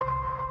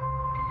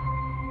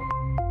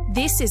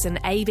This is an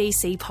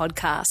ABC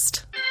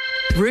podcast.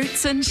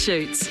 Roots and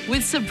Shoots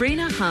with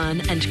Sabrina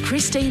Hahn and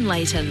Christine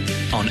Layton.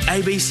 On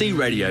ABC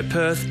Radio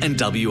Perth and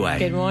WA.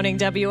 Good morning,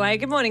 WA.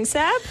 Good morning,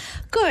 Sab.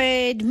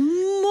 Good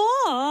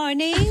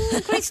morning,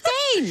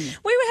 Christine.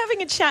 We were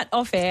having a chat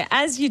off air,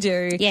 as you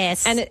do.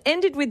 Yes. And it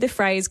ended with the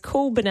phrase,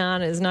 cool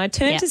bananas. And I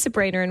turned to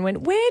Sabrina and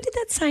went, where did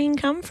that saying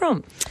come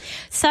from?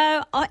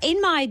 So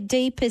in my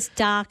deepest,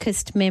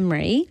 darkest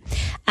memory,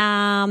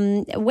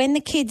 when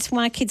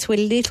my kids were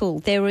little,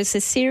 there was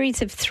a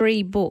series of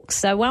 3 books.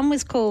 So one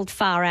was called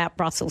Far Out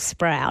Brussels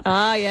Sprout.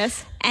 Ah,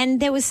 yes.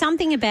 And there was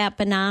something about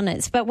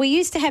bananas. But we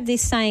used to have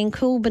this saying,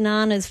 cool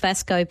bananas,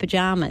 Vasco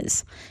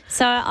pyjamas.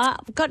 So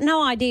I've got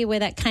no idea where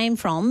that came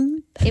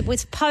from. It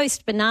was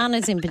post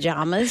bananas in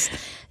pyjamas.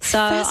 So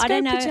Vasco I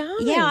don't know.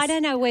 pyjamas. Yeah, I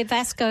don't know where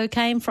Vasco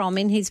came from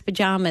in his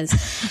pyjamas.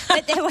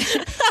 But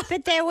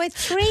there were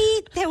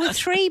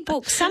 3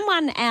 books.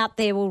 Someone out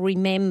there will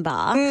remember.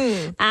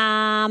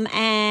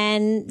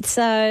 And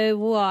so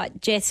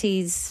what?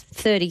 Jesse's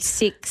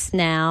 36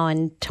 now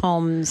and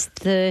Tom's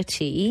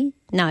 30.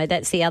 No,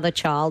 that's the other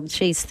child.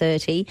 She's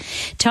 30.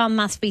 Tom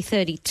must be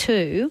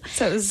 32.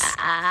 So it was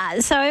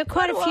so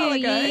quite a few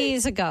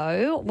years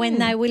ago when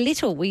they were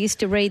little, we used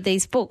to read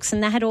these books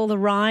and they had all the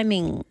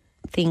rhyming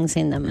things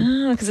in them.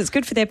 because it's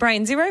good for their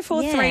brain.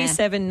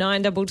 0437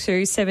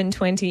 922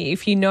 720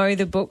 if you know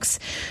the books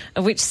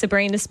of which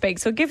Sabrina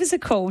speaks, or give us a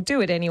call.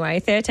 Do it anyway.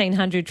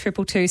 1300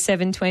 222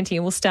 720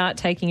 and we'll start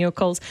taking your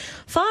calls.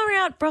 Far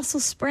Out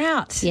Brussels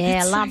Sprout.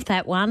 Yeah, I love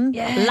that one.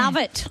 Yeah. Love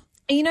it.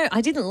 You know,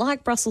 I didn't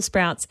like Brussels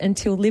sprouts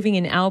until living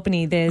in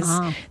Albany. There's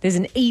an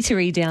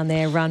eatery down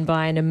there run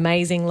by an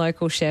amazing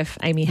local chef,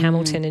 Amy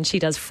Hamilton, and she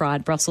does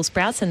fried Brussels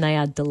sprouts and they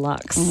are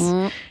deluxe.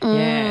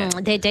 Yeah.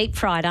 They're deep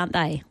fried, aren't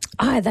they?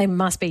 Oh, they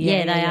must be.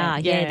 Yeah, they are.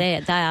 Yeah,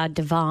 they are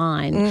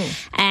divine.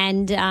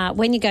 And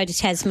when you go to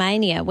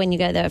Tasmania, when you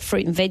go to the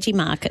fruit and veggie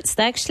markets,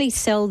 they actually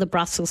sell the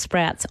Brussels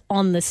sprouts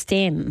on the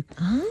stem.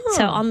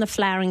 So on the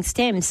flowering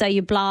stem. So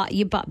you buy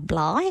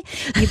buy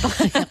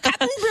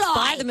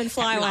them and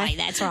fly away.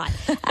 That's right.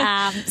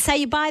 So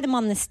you buy them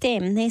on the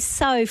stem. They're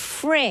so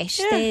fresh.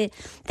 Yeah.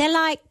 They're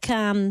like,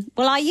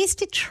 I used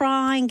to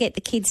try and get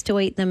the kids to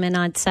eat them and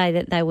I'd say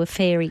that they were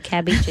fairy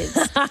cabbages.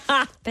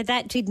 But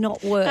that did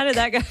not work. How did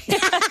that go?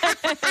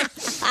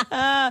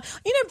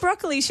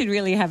 Broccoli should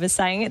really have a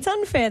saying. It's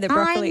unfair that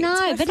broccoli... I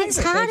know, but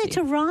it's harder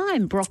to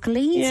rhyme,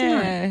 broccoli,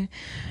 isn't it?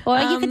 Or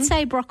you could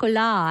say broccoli.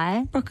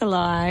 Broccoli.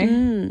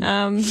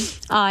 I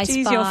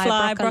Geez, spy you're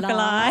fly,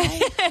 broccoli.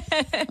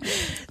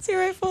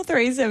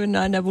 0437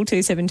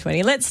 922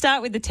 720. Let's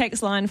start with the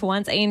text line for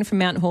once. Ian from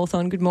Mount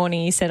Hawthorn, good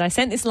morning. He said, I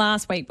sent this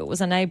last week but was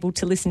unable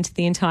to listen to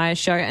the entire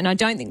show and I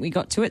don't think we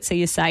got to it, so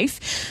you're safe.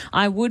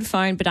 I would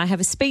phone, but I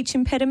have a speech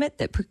impediment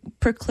that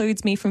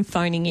precludes me from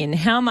phoning in.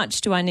 How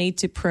much do I need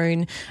to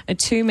prune a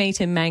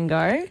 2-metre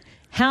mango?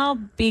 How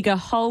big a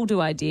hole do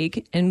I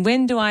dig? And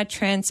when do I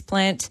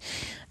transplant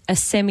a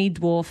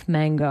semi-dwarf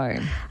mango?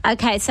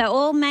 Okay, so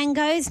all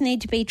mangoes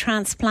need to be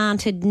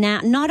transplanted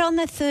now, not on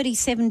the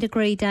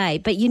 37-degree day,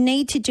 but you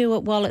need to do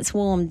it while it's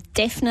warm.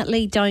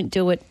 Definitely don't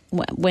do it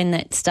when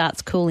it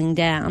starts cooling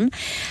down.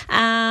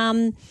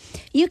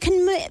 You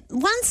can,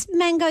 once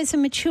mangoes are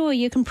mature,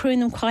 you can prune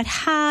them quite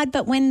hard,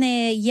 but when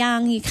they're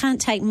young, you can't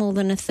take more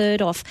than a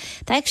third off.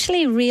 They're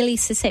actually really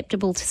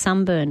susceptible to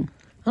sunburn.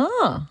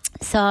 Oh.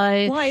 So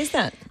Why is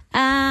that?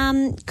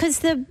 Because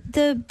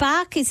the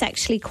bark is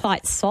actually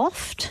quite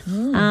soft.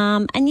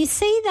 And you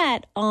see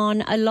that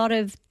on a lot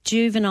of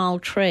juvenile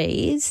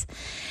trees.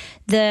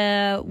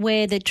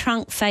 Where the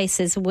trunk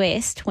faces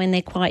west, when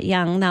they're quite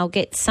young, they'll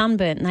get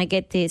sunburnt and they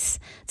get this,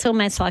 it's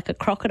almost like a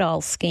crocodile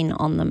skin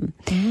on them.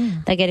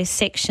 They get a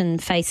section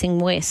facing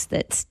west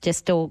that's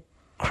just all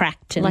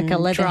cracked and like a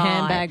leather dry.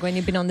 handbag when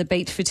you've been on the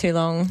beach for too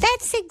long.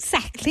 That's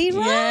exactly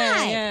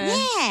right.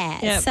 Yeah.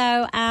 Yep.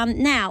 So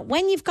now,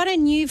 when you've got a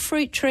new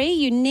fruit tree,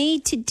 you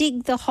need to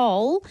dig the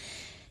hole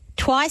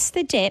twice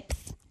the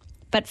depth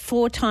but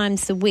 4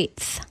 times the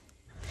width,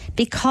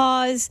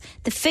 because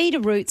the feeder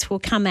roots will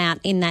come out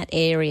in that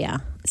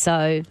area.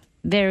 So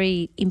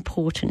very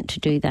important to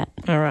do that.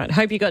 All right.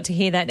 Hope you got to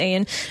hear that,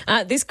 Ian.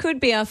 This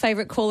could be our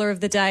favourite caller of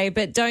the day,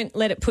 but don't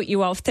let it put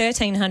you off.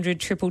 1300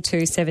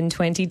 222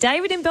 720.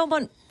 David in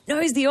Belmont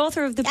knows the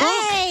author of the book.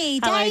 Hey,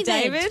 Hello, David.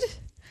 David.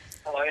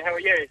 Hello, how are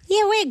you?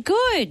 Yeah, we're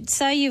good.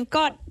 So you've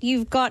got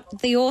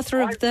the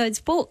author of those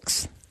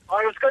books.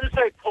 I was going to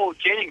say Paul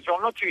Jennings, but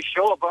I'm not too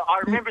sure, but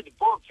I remember the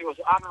books. It was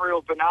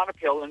Unreal Banana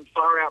Peel and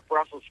Far Out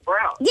Brussels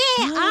Sprout.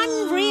 Yeah,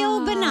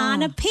 Unreal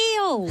Banana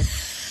Peel.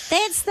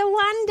 That's the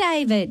one,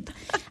 David.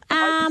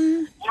 I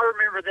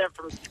remember them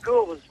from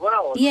school as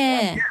well.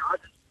 Yeah.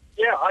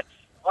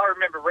 I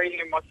remember reading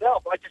it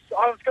myself. I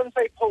was going to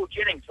say Paul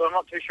Jennings, but I'm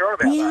not too sure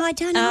about Yeah, that. I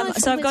don't know.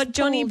 So I've got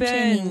Johnny Burns.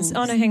 Jennings.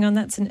 Oh no, hang on,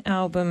 that's an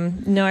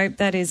album. No,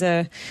 that is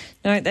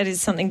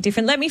something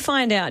different. Let me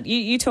find out.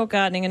 You talk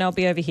gardening, and I'll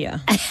be over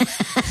here.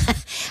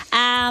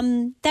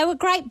 They were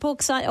great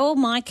books. All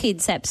my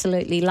kids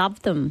absolutely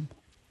loved them.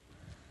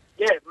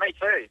 Yeah, me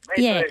too.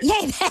 Yeah, too.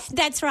 yeah,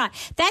 that's right.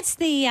 That's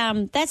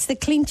the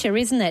clincher,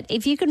 isn't it?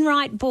 If you can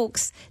write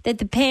books that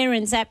the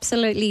parents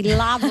absolutely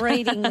love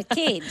reading the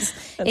kids,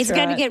 it's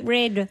going to get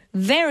read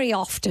very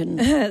often.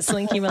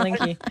 Slinky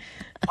Malinky.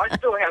 I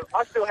still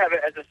have it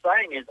as a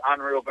saying is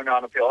unreal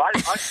banana peel. I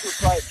still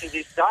say it to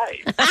this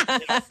day.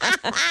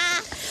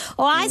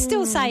 Well, I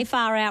still say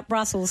far out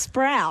Brussels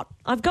sprout.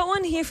 I've got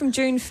one here from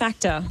June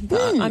Factor.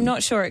 I'm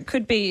not sure. It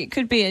could be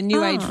a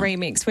new age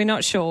remix. We're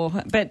not sure.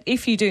 But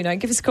if you do know,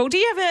 give us a call. Do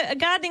you have a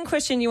gardening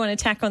question you want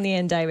to tack on the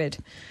end, David?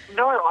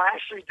 No, I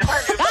actually don't.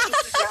 It was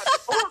just about the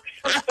book.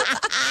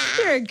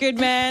 You're a good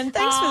man.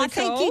 Thanks for the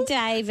call. Thank you,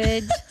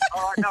 David.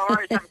 Oh, no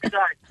worries. Have a good day.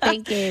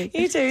 Thank you.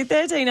 You too.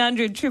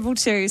 1300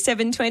 222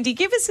 720.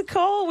 Give us a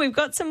call. We've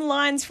got some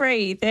lines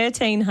free.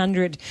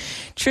 1300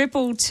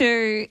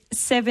 222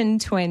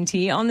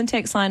 720. On the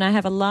text line, I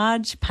have a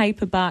large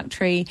paper bark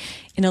tree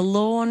in a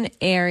lawn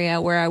area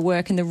where I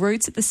work, and the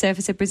roots at the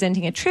surface are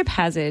presenting a trip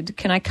hazard.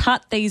 Can I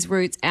cut these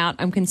roots out?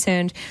 I'm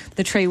concerned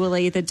the tree will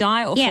either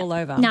die or fall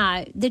over.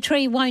 No, the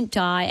tree won't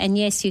die, and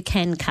yes, you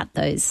can cut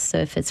those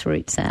surface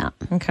roots out.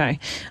 Okay.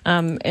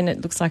 And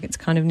it looks like it's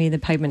kind of near the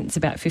pavement. It's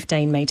about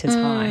 15 metres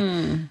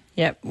high.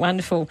 Yep,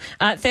 wonderful.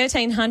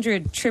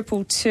 1300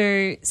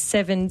 222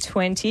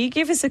 720.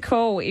 Give us a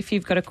call if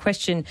you've got a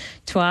question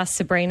to ask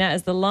Sabrina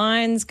as the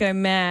lines go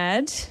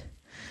mad.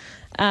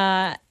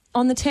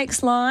 On the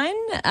text line,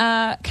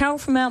 Carol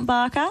from Mount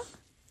Barker.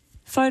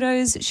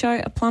 Photos show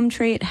a plum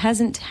tree. It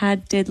hasn't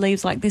had dead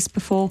leaves like this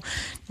before.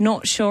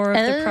 Not sure of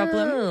the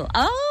problem.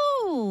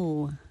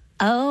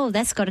 Oh,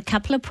 that's got a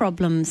couple of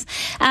problems.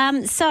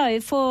 So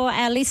for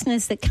our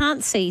listeners that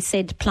can't see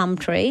said plum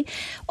tree,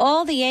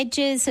 all the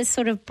edges are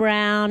sort of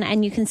brown,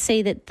 and you can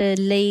see that the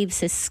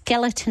leaves are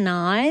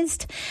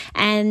skeletonized,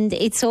 and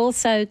it's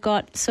also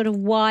got sort of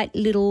white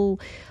little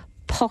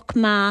pock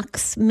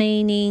marks,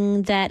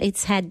 meaning that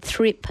it's had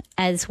thrip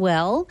as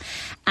well.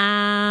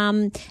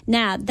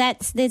 Now,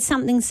 there's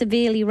something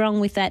severely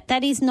wrong with that.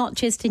 That is not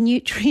just a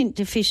nutrient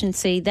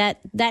deficiency. That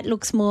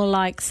looks more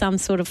like some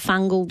sort of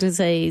fungal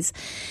disease.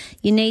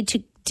 You need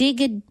to dig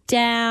it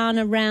down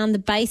around the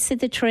base of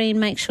the tree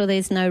and make sure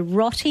there's no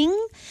rotting.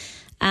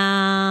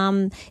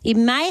 It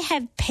may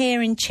have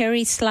pear and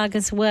cherry slug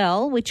as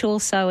well, which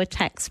also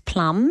attacks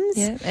plums.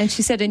 Yeah, and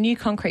she said a new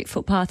concrete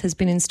footpath has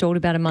been installed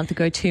about a month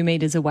ago, 2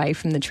 metres away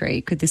from the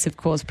tree. Could this have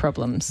caused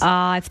problems?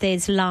 If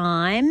there's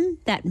lime,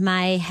 that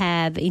may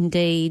have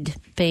indeed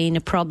been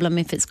a problem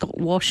if it's got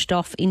washed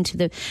off into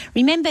the...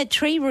 Remember,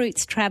 tree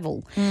roots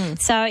travel.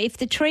 So if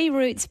the tree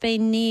root's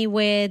been near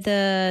where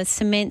the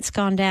cement's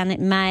gone down,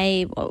 it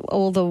may,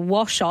 or the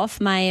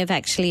wash-off may have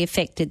actually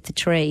affected the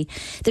tree.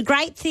 The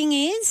great thing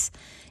is...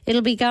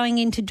 it'll be going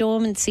into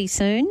dormancy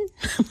soon.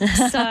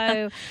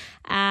 So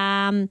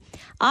I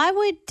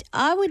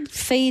would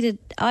feed it,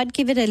 I'd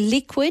give it a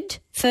liquid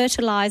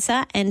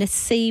fertiliser and a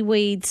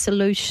seaweed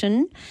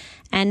solution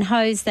and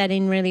hose that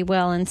in really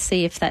well and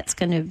see if that's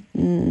going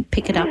to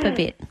pick it up a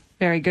bit.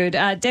 Very good.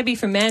 Debbie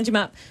from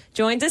Manjimup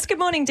joins us. Good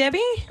morning,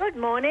 Debbie. Good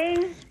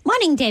morning.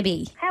 Morning,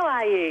 Debbie. How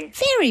are you?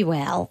 Very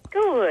well.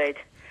 Good.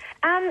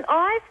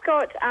 I've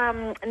got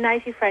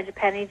native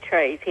frangipani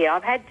trees here.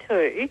 I've had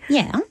 2.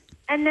 Yeah.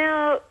 And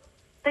now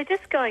they're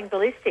just going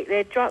ballistic.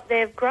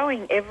 They're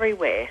growing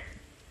everywhere.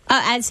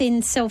 Oh, as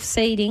in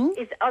self-seeding?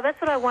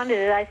 That's what I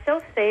wondered. Are they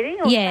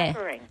self-seeding or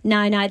suffering?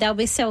 No, they'll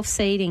be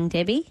self-seeding,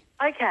 Debbie.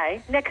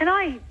 Okay. Now,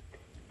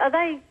 are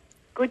they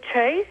good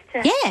trees to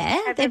Yeah,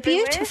 have they're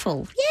everywhere?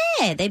 beautiful.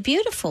 Yeah, they're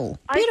beautiful.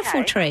 Beautiful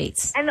Okay.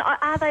 trees. And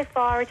are they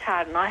fire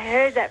retardant? I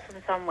heard that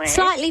from somewhere.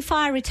 Slightly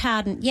fire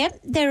retardant. Yep,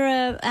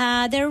 they're a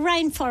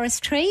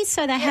rainforest tree,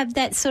 so they have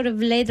that sort of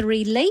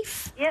leathery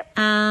leaf. Yep.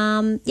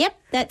 Yep,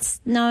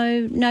 that's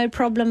no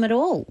problem at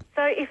all.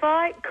 So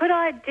could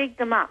I dig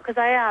them up? Because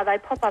they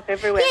pop up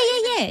everywhere.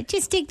 Yeah.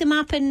 Just dig them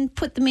up and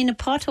put them in a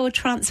pot or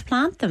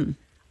transplant them.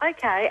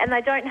 Okay, and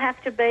they don't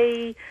have to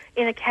be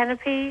in a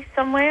canopy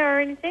somewhere or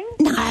anything?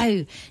 No,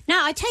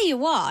 I tell you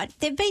what,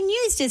 they've been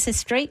used as a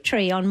street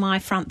tree on my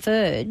front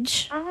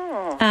verge.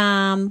 Oh.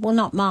 Well,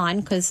 not mine,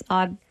 because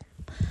I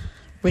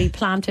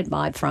replanted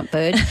my front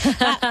verge.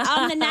 But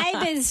on the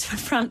neighbours'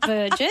 front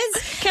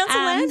verges. Council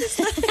land.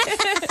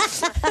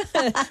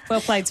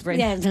 Well played,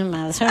 Sabrina.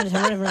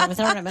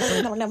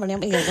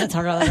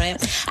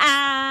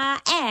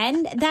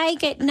 And they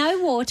get no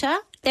water.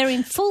 They're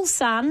in full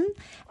sun.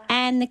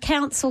 And the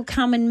council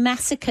come and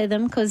massacre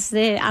them because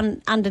they're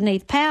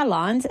underneath power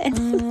lines. And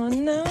Oh,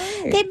 no.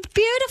 they're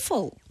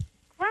beautiful.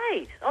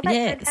 Great. Oh, that's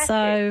fantastic.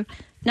 So,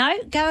 no,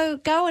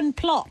 go and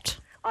plot.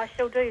 I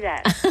shall do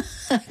that.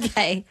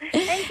 Okay.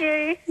 Thank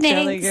you.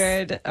 Jolly Thanks.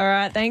 good. All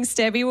right, thanks,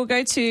 Debbie. We'll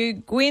go to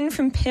Gwyn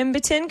from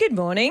Pemberton. Good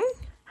morning.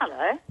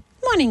 Hello.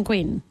 Morning,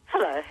 Gwyn.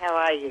 Hello, how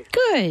are you?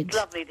 Good. It's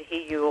lovely to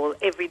hear you all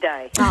every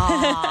day.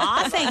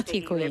 Aw, thank To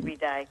you, hear Gwyn. every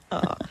day.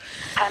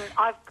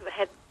 I've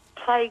had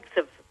plagues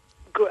of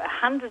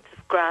hundreds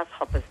of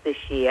grasshoppers this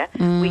year.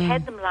 We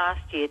had them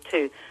last year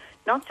too.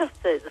 Not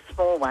just the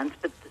small ones,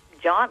 but the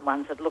giant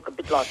ones that look a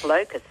bit like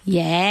locusts.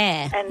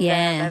 Yeah, And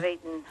yeah. they've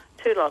eaten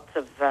 2 lots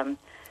of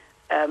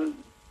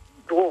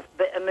dwarf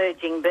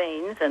emerging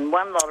beans and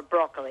one lot of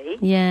broccoli.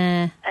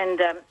 Yeah.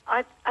 And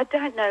I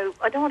don't know.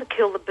 I don't want to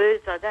kill the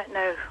birds. I don't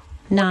know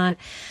No. what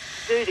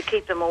to do to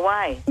keep them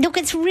away. Look,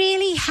 it's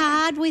really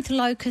hard with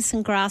locusts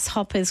and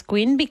grasshoppers,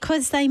 Gwyn,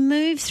 because they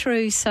move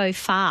through so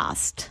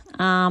fast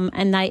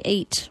and they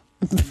eat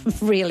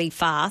really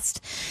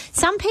fast.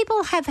 Some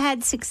people have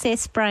had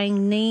success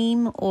spraying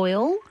neem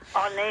oil.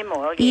 Oh, neem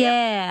oil,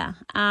 yeah.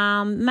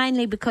 Yeah,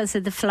 mainly because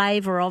of the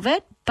flavour of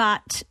it.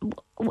 But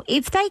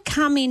if they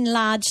come in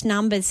large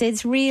numbers,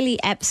 there's really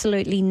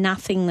absolutely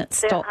nothing that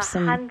stops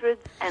them. There are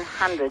hundreds and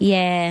hundreds.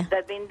 Yeah.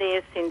 They've been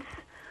there since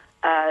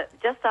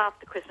just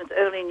after Christmas,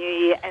 early New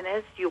Year, and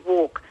as you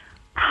walk,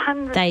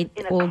 hundreds They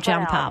in a all cloud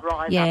jump up.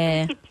 rise Yeah. up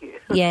and hit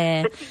you.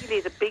 Yeah.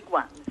 Particularly the big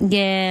ones.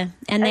 Yeah,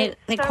 and they're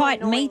it's so quite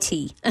annoying.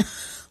 meaty.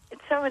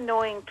 It's so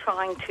annoying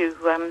trying to,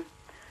 grow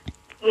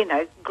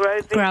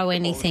vegetables. Grow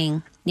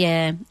anything,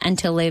 yeah,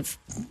 until they've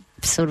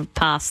sort of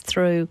passed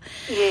through.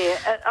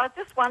 Yeah, I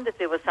just wondered if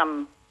there was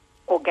some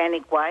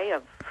organic way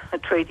of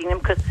treating them,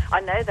 because I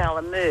know they'll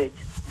emerge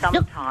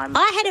sometime.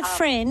 I had a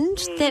friend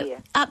New that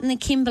Year. up in the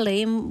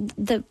Kimberley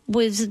that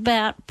was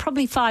about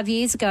probably 5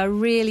 years ago, a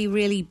really,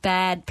 really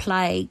bad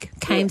plague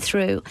came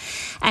through,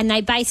 and they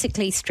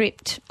basically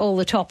stripped all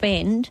the top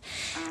end.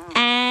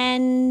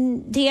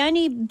 And the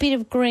only bit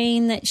of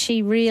green that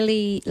she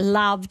really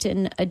loved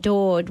and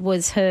adored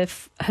was her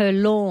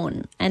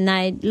lawn, and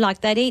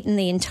they'd eaten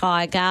the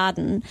entire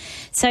garden.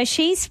 So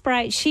she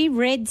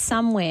read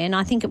somewhere, and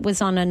I think it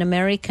was on an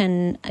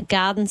American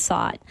garden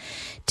site,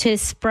 to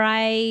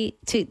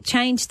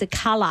change the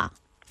colour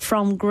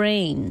from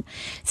green.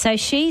 So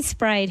she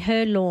sprayed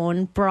her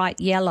lawn bright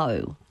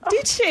yellow.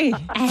 Did she?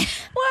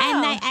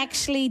 And they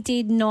actually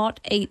did not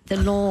eat the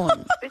lawn.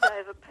 A bit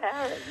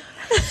overpowering.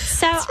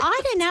 So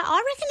I don't know.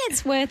 I reckon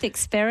it's worth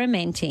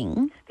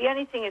experimenting. The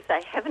only thing is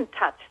they haven't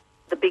touched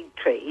the big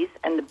trees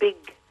and the big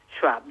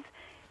shrubs.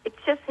 It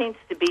just seems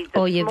to be the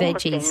Or your smaller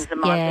veggies, things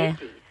and my yeah.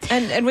 veggies.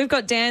 And we've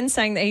got Dan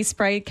saying that he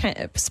spray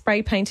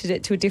painted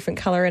it to a different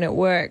colour and it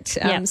worked.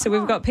 Yep. So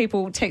we've got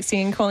people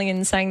texting and calling in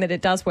and saying that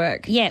it does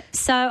work. Yep.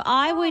 So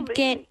I would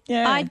really?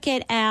 I'd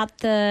get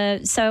out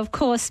so of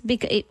course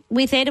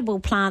with edible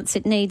plants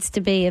it needs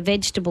to be a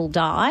vegetable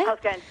dye. I was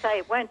going to say,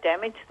 it won't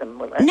damage them,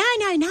 will it? No.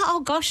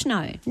 Oh gosh,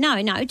 no.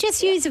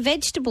 Just use a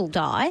vegetable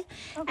dye,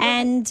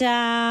 and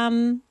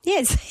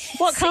yes,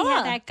 What see how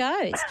colour? that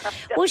goes.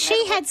 Well,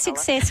 she had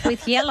success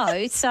with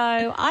yellow,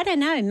 so I don't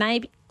know.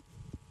 Maybe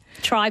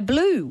try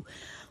blue,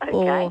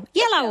 or That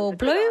yellow sounds or a good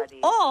blue, idea.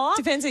 or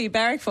Depends who you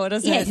barrack for,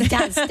 doesn't yeah, it? it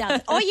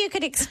does. Or you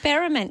could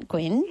experiment,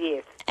 Gwyn,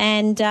 Yes.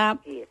 and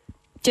Yes.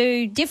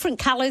 do different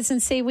colours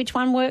and see which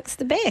one works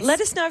the best.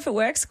 Let us know if it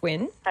works,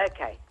 Gwyn.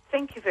 Okay.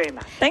 Thank you very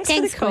much. Thanks for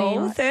Thanks, the call.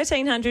 Gwyn.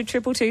 1300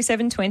 222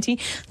 720.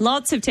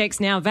 Lots of text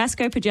now.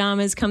 Vasco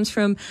Pajamas comes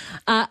from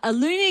a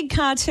Lunig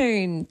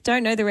cartoon.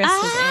 Don't know the rest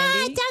of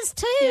Andy. It does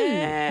too.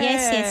 Yeah.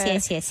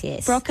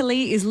 Yes.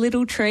 Broccoli is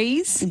little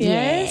trees.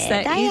 Yes,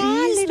 that they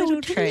are is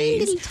little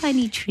trees. little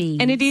tiny trees.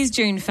 And it is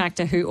June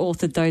Factor who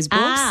authored those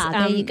books.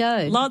 There you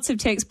go. Lots of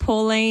text.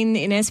 Pauline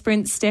in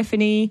Esperance,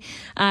 Stephanie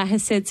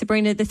has said,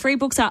 Sabrina, the three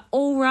books are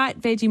All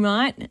Right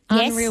Vegemite,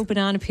 Yes. Unreal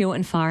Banana Peel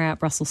and Far Out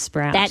Brussels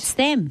Sprout. That's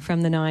them.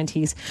 From the 90s.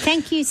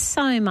 Thank you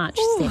so much,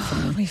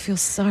 Stephanie. We feel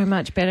so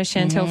much better.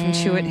 Chantel from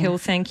Chewett Hill,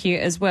 thank you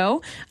as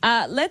well.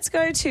 Let's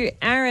go to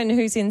Aaron,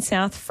 who's in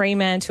South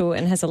Fremantle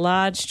and has a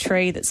large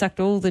tree that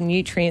sucked all the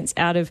nutrients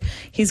out of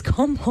his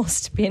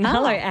compost bin.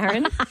 Hello,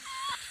 Aaron.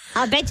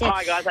 I bet you.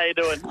 Hi guys, how you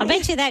doing? I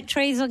bet you that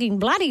tree's looking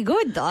bloody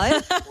good, though.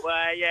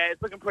 Well, yeah,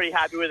 it's looking pretty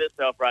happy with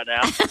itself right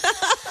now.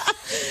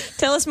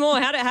 Tell us more.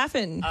 How'd it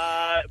happen?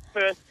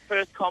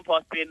 First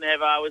compost bin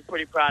ever. I was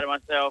pretty proud of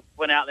myself.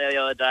 Went out there the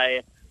other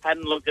day.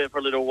 Hadn't looked at it for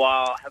a little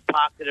while. Have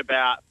parked it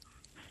about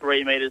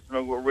 3 metres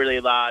from a really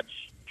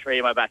large tree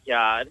in my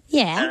backyard.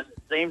 Yeah. And it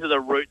seems that the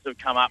roots have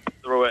come up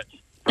through it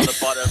from the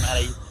bottom,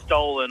 and he's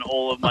stolen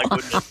all of my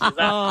goodness. Is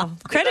that,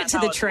 credit is to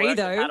that the how it tree, works?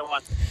 though.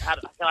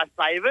 Can I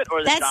save it, or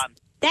is it done?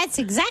 That's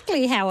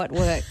exactly how it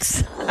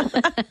works,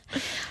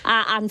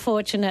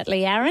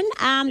 unfortunately, Aaron.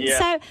 Yeah.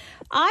 So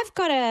I've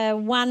got a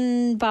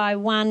 1 by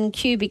 1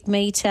 cubic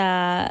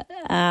metre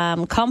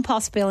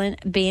compost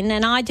bin,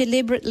 and I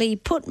deliberately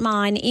put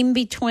mine in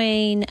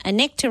between a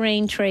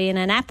nectarine tree and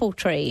an apple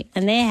tree,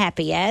 and they're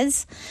happy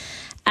as.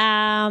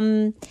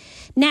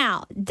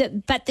 Now,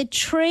 but the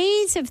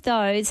trees of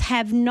those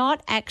have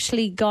not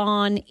actually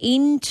gone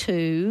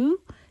into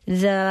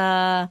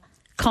the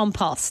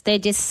compost. They're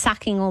just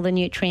sucking all the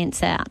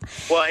nutrients out.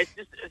 Well, it's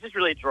just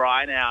really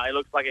dry now. It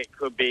looks like it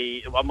could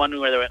be. I'm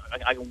wondering whether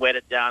I can wet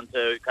it down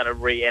to kind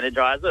of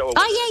re-energise it. Or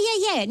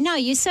Yeah. No,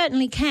 you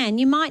certainly can.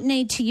 You might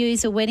need to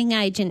use a wetting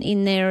agent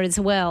in there as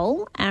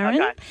well,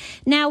 Aaron. Okay.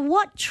 Now,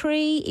 what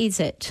tree is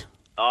it?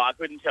 Oh, I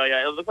couldn't tell you.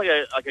 It looks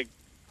like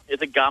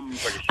it's a gum, I'm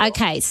pretty sure.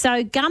 Okay,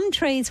 so gum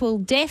trees will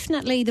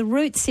definitely, the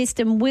root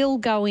system will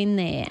go in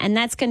there, and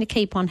that's going to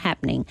keep on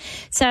happening.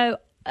 So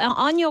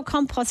on your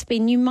compost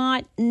bin, you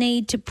might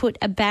need to put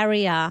a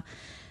barrier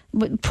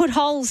put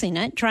holes in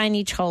it,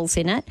 drainage holes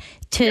in it,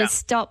 to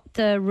stop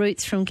the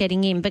roots from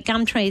getting in. But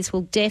gum trees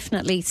will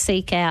definitely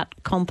seek out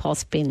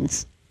compost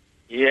bins.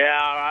 Yeah,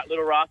 all right,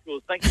 little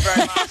rascals. Thank you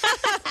very much.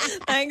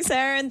 Thanks,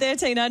 Aaron.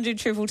 1300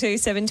 222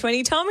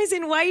 720. Tom is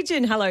in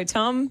Wagen. Hello,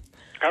 Tom.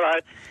 Hello.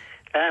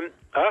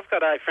 I've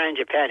got a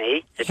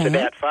frangipani. It's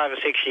about 5 or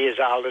 6 years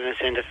old, and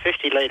it's in a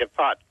 50-litre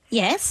pot.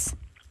 Yes.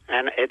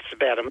 And it's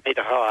about a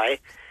metre high.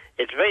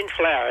 It's been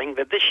flowering,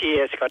 but this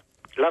year it's got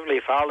lovely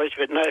foliage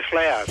but no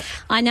flowers.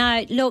 I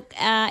know. Look,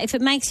 if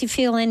it makes you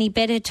feel any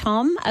better,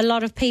 Tom, a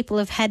lot of people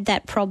have had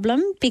that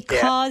problem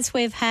because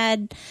we've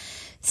had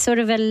sort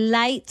of a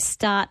late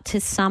start to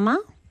summer.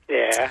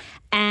 Yeah.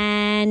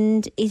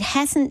 And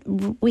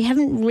we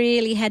haven't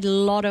really had a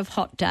lot of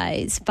hot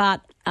days,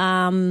 but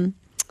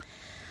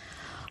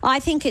I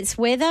think it's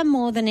weather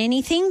more than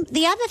anything.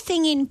 The other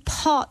thing in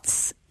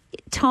pots,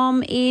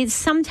 Tom, is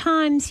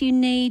sometimes you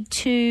need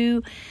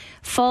to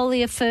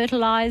foliar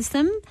fertilise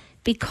them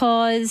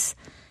because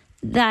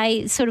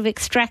they sort of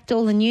extract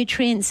all the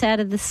nutrients out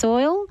of the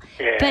soil,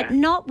 but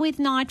not with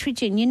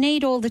nitrogen. You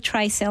need all the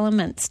trace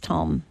elements,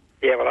 Tom.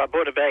 Yeah, well, I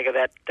bought a bag of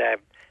that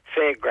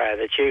Fairgrow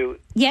that you...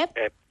 Yep.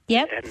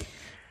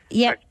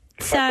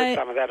 If I put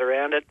some of that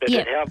around it, does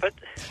it help it?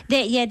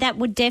 That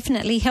would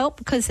definitely help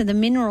because of the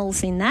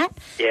minerals in that.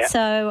 Yeah.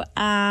 So,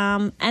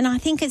 and I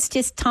think it's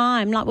just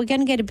time. Like, we're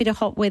going to get a bit of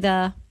hot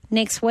weather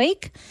next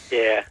week.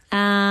 Yeah.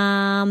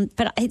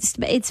 But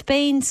it's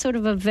been sort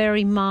of a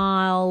very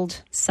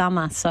mild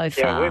summer so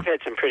far. Yeah, we've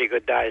had some pretty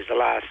good days the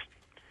last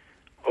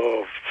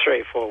 3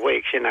 or 4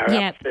 weeks,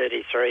 up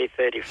 33,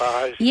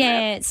 35.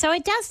 Yeah, so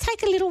it does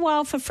take a little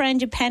while for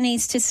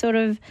frangipanis to sort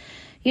of,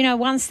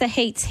 once the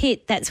heat's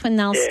hit, that's when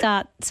they'll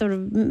start sort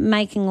of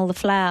making all the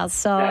flowers.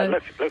 So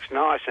it looks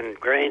nice and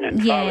green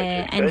and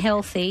foliage and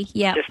healthy.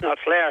 Yeah, just not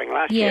flowering.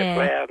 Last year it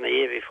flowered and the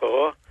year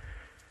before.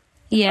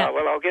 Yeah. Oh,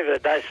 well, I'll give it a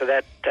dose for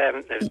that.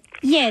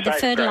 The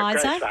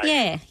fertiliser.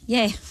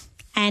 Yeah.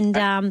 And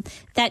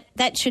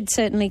that should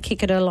certainly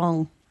kick it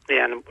along.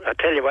 Yeah, and I'll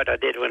tell you what I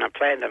did when I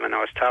planted them, and I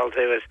was told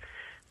to was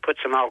put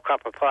some old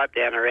copper pipe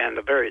down around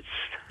the roots.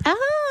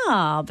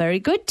 Ah, very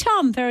good,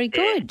 Tom. Very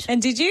good.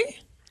 And did you?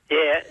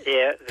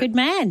 Yeah. Good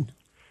man.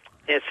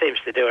 Yeah, it seems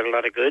to do it a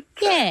lot of good.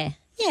 So. Yeah.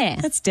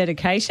 That's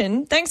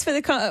dedication. Thanks for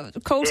the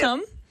call,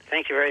 Tom.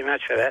 Thank you very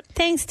much for that.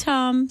 Thanks,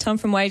 Tom. Tom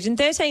from Wagen.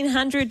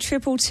 1300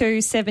 222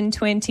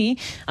 720.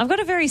 I've got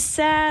a very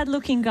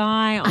sad-looking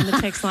guy on the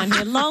text line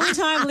here.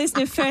 Long-time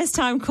listener,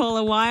 first-time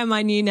caller. Why are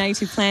my new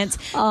native plants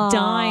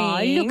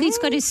dying? Look, he's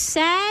got a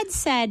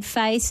sad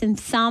face and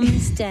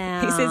thumbs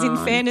down. He says, in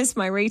fairness,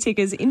 my retic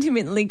has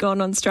intermittently gone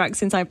on strike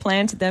since I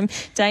planted them.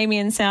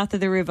 Damien, south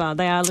of the river.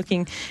 They are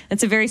looking...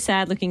 It's a very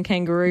sad-looking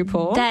kangaroo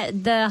paw.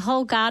 The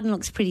whole garden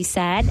looks pretty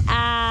sad.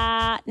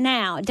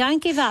 Now,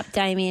 don't give up,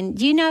 Damien.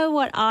 Do you know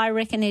what I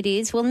reckon it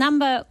is? Well,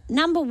 number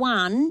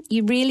one,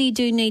 you really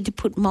do need to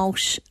put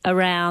mulch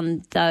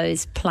around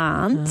those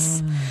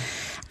plants.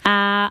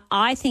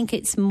 I think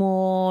it's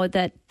more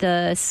that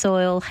the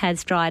soil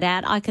has dried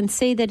out. I can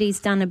see that he's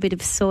done a bit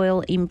of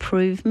soil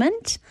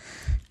improvement.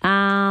 But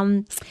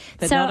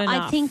not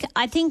enough.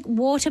 I think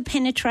water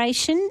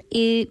penetration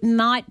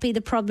might be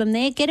the problem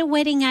there. Get a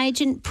wetting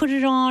agent, put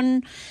it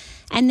on,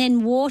 and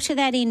then water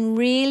that in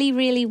really,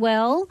 really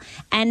well,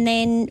 and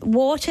then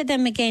water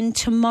them again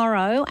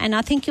tomorrow, and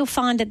I think you'll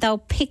find that they'll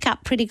pick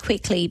up pretty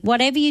quickly.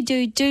 Whatever you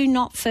do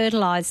not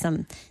fertilise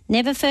them.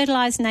 Never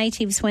fertilise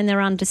natives when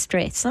they're under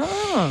stress.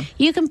 Oh.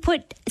 You can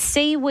put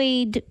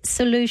seaweed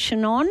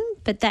solution on,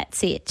 but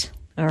that's it.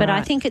 But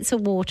I think it's a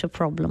water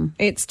problem.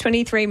 It's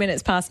 23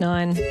 minutes past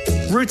 9.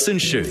 Roots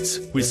and Shoots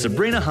with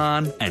Sabrina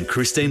Hahn and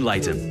Christine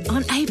Layton.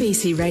 On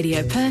ABC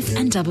Radio Perth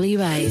and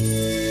WA.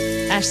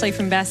 Ashley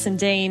from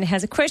Bassendean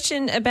has a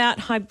question about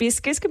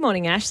hibiscus. Good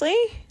morning, Ashley.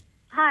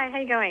 Hi, how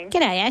you going?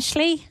 G'day,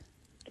 Ashley.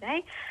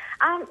 G'day.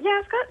 I've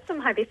got some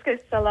hibiscus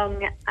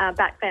along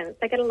back fence.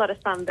 They get a lot of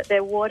sun, but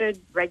they're watered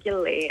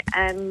regularly.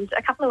 And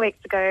a couple of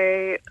weeks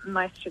ago,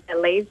 most of their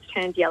leaves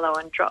turned yellow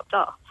and dropped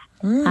off.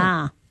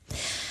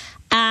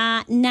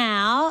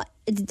 Now,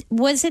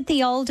 was it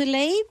the older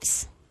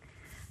leaves?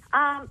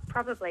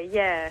 Probably,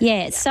 yeah.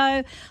 Yeah,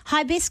 so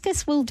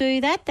hibiscus will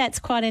do that. That's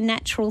quite a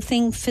natural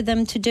thing for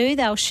them to do.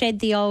 They'll shed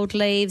the old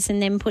leaves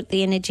and then put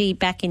the energy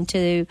back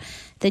into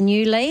the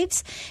new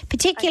leaves,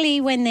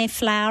 particularly when they're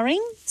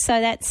flowering. So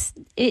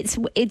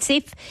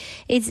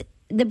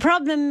the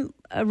problem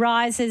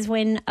arises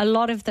when a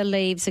lot of the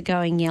leaves are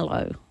going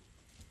yellow.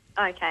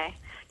 Okay.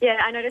 Yeah,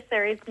 I noticed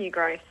there is new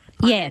growth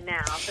on there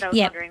now, but I was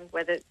wondering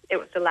whether it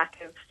was a lack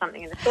of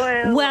something in the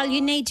soil. Well,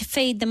 you need to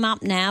feed them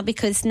up now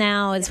because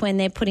now is when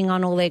they're putting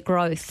on all their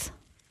growth.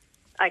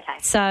 Okay.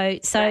 So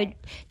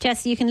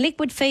just you can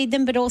liquid feed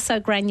them, but also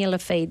granular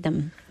feed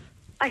them.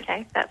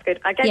 Okay, that's good.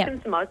 I gave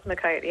them some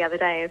Osmocote the other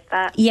day. Is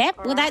that? Yep.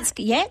 all Well,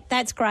 right?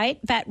 that's great.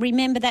 But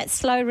remember that's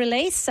slow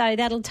release, so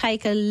that'll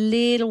take a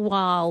little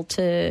while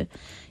to,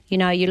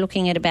 you're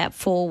looking at about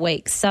 4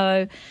 weeks.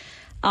 So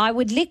I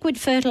would liquid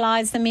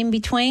fertilise them in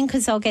between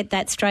because I'll get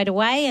that straight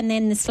away, and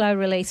then the slow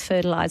release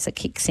fertiliser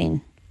kicks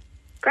in.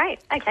 Great.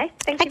 Okay.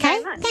 Thank you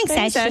very much.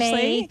 Thanks,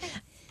 Ashley.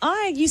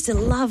 I used to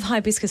love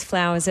hibiscus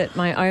flowers at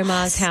my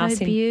Omar's so house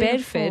in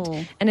beautiful.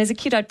 Bedford. And as a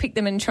kid, I'd pick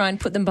them and try and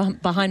put them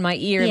behind my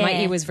ear. And my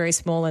Yeah. ear was very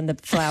small and the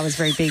flower was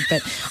very big.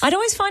 But I'd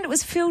always find it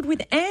was filled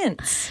with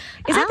ants.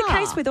 Is that the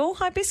case with all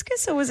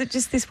hibiscus, or was it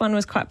just this one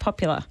was quite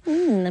popular?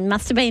 It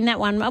must have been that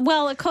one.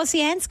 Well, of course,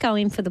 the ants go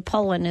in for the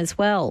pollen as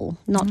well,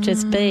 not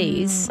just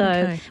bees. So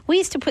okay. we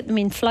used to put them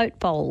in float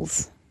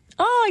bowls.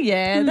 Oh,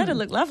 yeah, that'd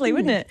look lovely,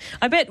 wouldn't it?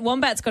 I bet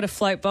Wombat's got a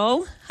float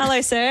bowl.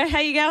 Hello, sir. How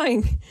you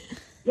going?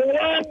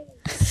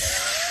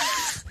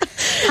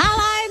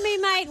 Hello, me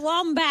mate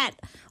Wombat.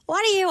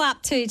 What are you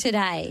up to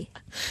today?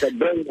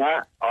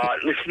 Sabrina,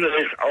 listen to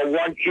this. I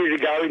want you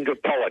to go into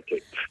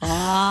politics.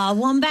 Oh,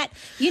 Wombat,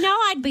 you know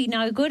I'd be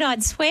no good.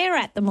 I'd swear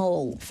at them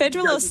all.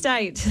 Federal or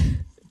state?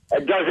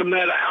 It doesn't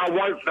matter. I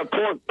want the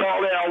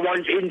portfolio I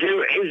want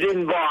into his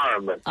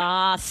environment.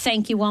 Ah,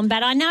 thank you,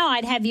 Wombat. I know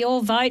I'd have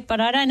your vote,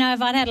 but I don't know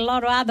if I'd had a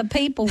lot of other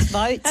people's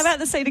votes. How about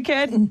the Cedar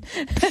Curtain?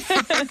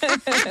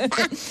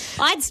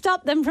 I'd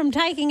stop them from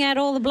taking out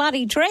all the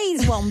bloody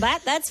trees,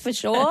 Wombat, that's for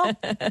sure.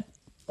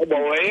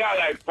 Well,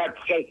 yeah, that's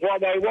what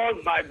they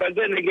want, mate. But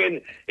then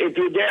again, if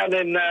you're down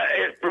in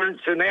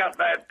Esperance and out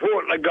that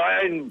Port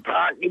Lagoon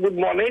Park, you wouldn't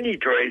want any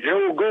trees.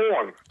 They're all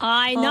gone.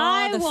 I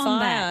know, the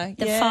Wombat. fire.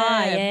 The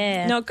fire,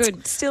 yeah. Not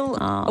good. Still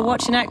a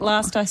watch and act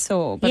last I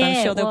saw, but I'm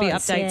Yeah, sure it there'll be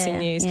was, updates in yeah,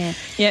 news. yeah.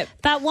 Yep.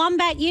 But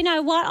Wombat, you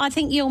know what? I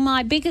think you're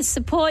my biggest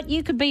support.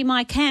 You could be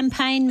my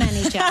campaign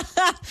manager.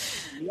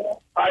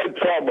 No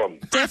problem.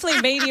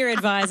 Definitely media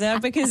advisor,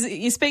 because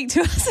you speak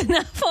to us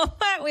enough,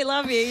 Wombat. We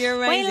love you. You're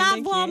amazing. We love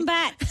Thank you.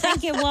 Wombat.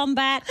 Thank you,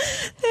 Wombat.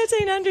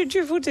 1300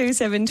 222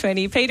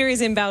 720. Peter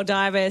is in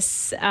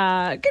Baldivis.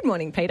 Good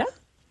morning, Peter.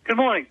 Good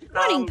morning.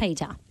 Morning,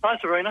 Peter. Hi,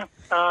 Serena.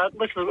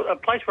 Listen, a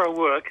place where I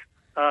work,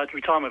 it's a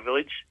retirement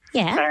village.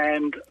 Yeah.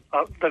 And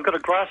they've got a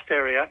grassed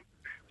area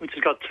which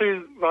has got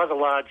two rather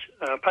large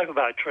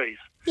paperbark trees.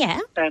 Yeah.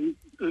 And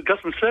we've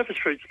got some surface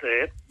fruits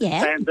there.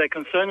 Yeah. And they're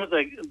concerned that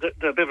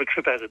they're a bit of a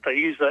trip hazard. They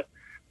use that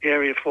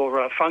area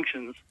for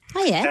functions.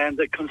 Oh, yeah. And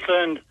they're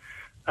concerned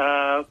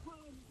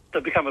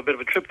they've become a bit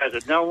of a trip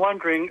hazard. Now, I'm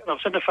wondering, I've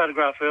sent a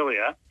photograph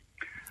earlier,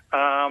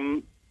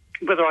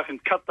 whether I can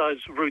cut those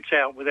roots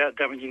out without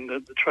damaging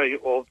the tree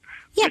or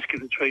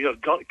risking the tree or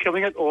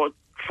killing it or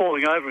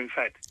falling over, in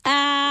fact.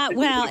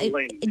 Well,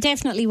 it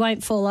definitely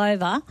won't fall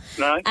over.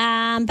 No?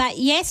 But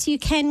yes, you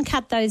can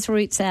cut those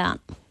roots out.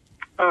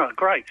 Oh,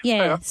 great.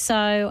 Yeah,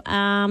 so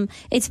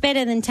it's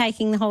better than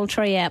taking the whole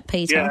tree out,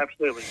 Peter. Yeah,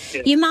 absolutely.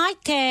 Yeah. You might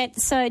get,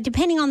 so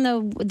depending on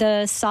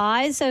the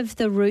size of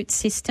the root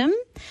system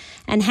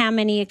and how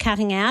many you're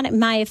cutting out, it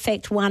may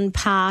affect one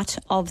part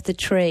of the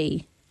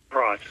tree.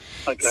 Right,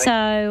 okay.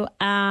 So,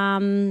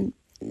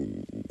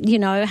 you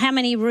know, how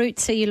many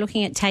roots are you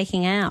looking at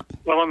taking out?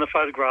 Well, on the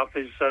photograph,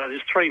 there's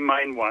three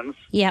main ones.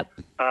 Yep.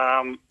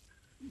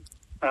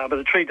 But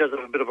the tree does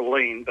have a bit of a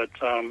lean, but...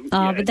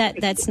 but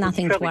that's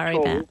nothing to worry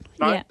about.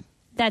 No? Yeah,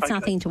 that's Okay.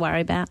 nothing to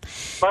worry about.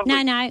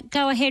 Lovely. No,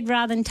 go ahead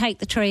rather than take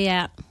the tree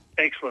out.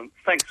 Excellent.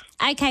 Thanks.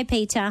 Okay,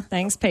 Peter.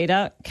 Thanks,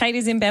 Peter. Kate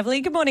is in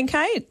Beverley. Good morning,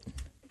 Kate.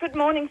 Good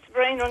morning,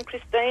 Sabrina and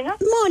Christina.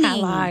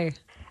 Morning. Hello.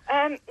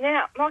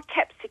 Now, my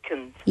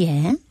capsicums,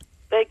 Yeah.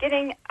 they're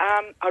getting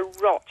a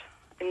rot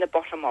in the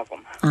bottom of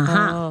them.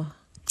 Uh-huh.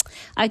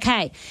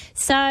 Okay,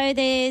 so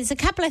there's a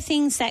couple of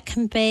things that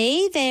can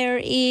be. There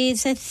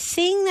is a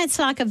thing that's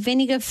like a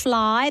vinegar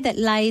fly that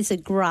lays a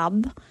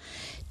grub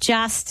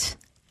just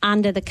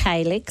under the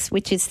calyx,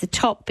 which is the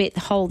top bit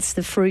that holds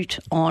the fruit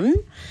on,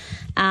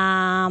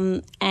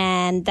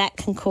 and that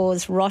can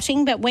cause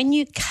rotting. But when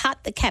you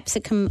cut the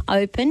capsicum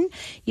open,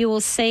 you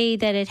will see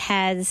that it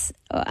has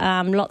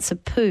lots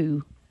of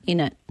poo in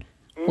it.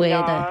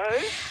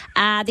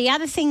 The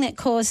other thing that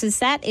causes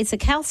that is a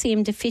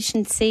calcium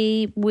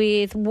deficiency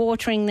with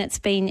watering that's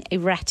been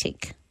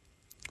erratic.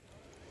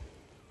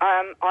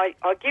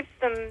 I give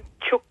them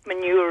chook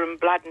manure and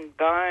blood and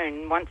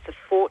bone once a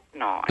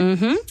fortnight.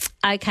 Mm-hmm.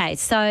 Okay,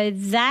 so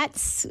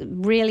that's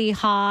really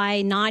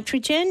high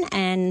nitrogen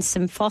and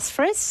some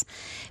phosphorus,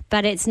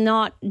 but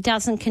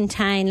doesn't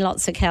contain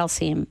lots of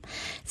calcium.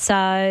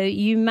 So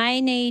you may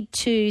need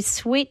to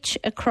switch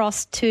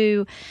across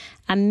to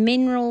a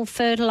mineral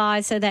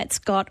fertiliser that's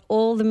got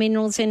all the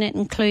minerals in it,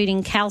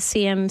 including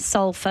calcium,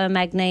 sulphur,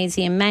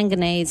 magnesium,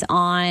 manganese,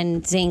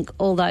 iron, zinc,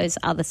 all those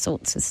other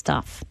sorts of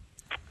stuff.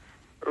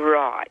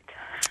 Right.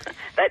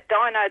 That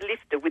Dino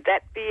Lifter, would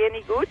that be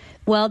any good?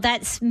 Well,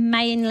 that's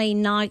mainly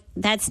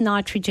that's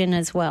nitrogen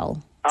as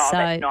well. Oh,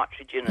 that's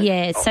nitrogen as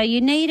yeah, well. so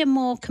you need a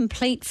more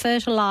complete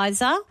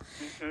fertiliser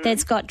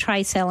that's got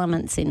trace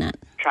elements in it.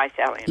 Trace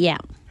elements.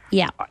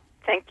 Yeah.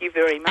 Thank you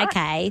very much.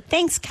 Okay,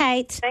 thanks,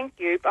 Kate. Thank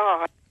you.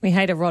 Bye. We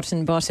hate a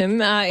rotten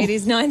bottom. It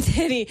is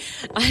 9:30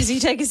 as you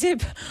take a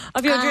sip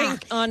of your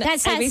drink on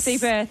that's ABC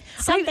Perth.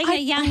 Something a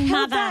young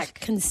mother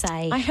can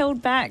say. I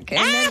held back, and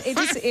then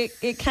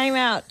it came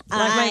out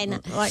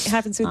like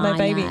happens with my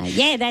baby. Know.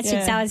 Yeah, that's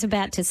what I was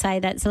about to say.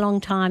 That's a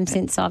long time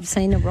since I've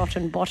seen a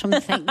rotten bottom.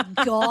 Thank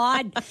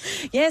God.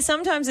 Yeah,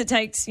 sometimes it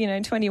takes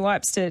 20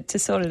 wipes to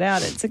sort it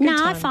out. It's a good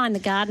time. I find the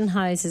garden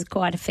hose is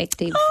quite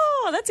effective. Oh,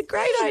 Oh, that's a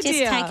great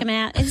idea. Just take them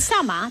out in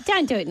summer.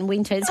 Don't do it in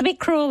winter. It's a bit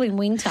cruel in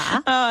winter.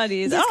 Oh, it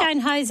is. Just go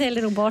and hose their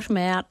little bottom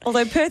out.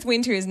 Although Perth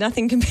winter is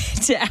nothing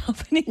compared to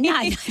Albany.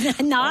 No,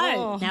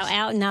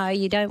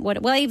 you don't want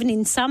it. Well, even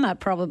in summer,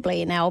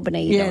 probably in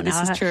Albany. You don't this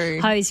wanna is true.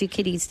 Hose your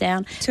kitties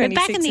down. But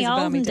back in the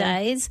olden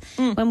days,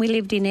 when we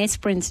lived in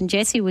Esperance and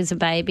Jessie was a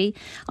baby,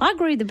 I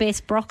grew the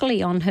best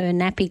broccoli on her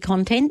nappy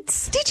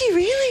contents. Did you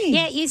really?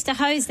 Yeah, used to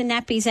hose the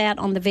nappies out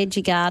on the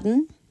veggie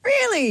garden.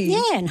 Really?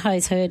 Yeah, and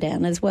hose her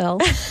down as well.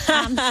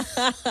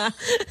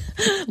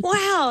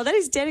 Wow, that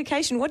is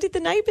dedication. What did the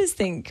neighbours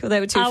think? Well, they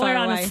were too far away. We're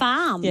on a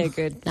farm. Yeah,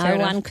 good. No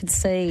one could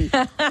see.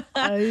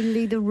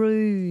 Only the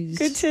roos.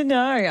 Good to know.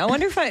 I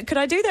wonder if could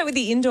I do that with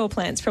the indoor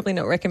plants? Probably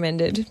not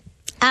recommended.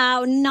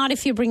 Not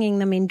if you're bringing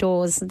them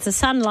indoors. The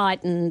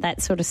sunlight and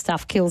that sort of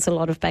stuff kills a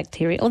lot of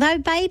bacteria. Although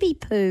baby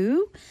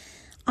poo,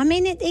 I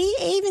mean, it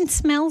even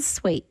smells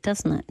sweet,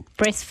 doesn't it?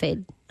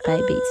 Breastfed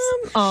babies.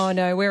 Oh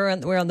no, we're on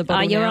the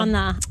bottle. Oh, you're now. on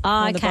the.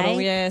 Oh, okay. The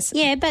bottle, yes.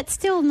 Yeah, but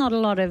still not a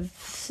lot of.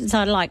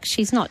 So, like,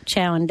 she's not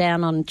chowing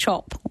down on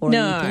chop or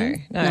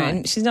anything. No,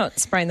 and she's not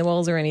spraying the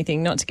walls or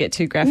anything. Not to get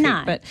too graphic,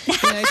 No. but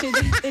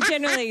they're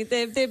generally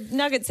they're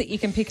nuggets that you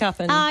can pick up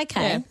and.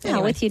 Okay. Yeah,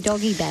 anyway. With your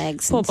doggy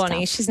bags. Poor and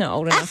Bonnie, stuff. she's not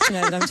old enough to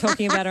know that I'm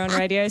talking about her on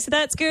radio. So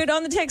that's good.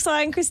 On the text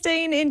line,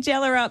 Christine in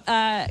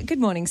Jellerup. Good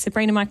morning,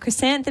 Sabrina. My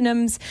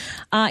chrysanthemums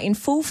are in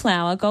full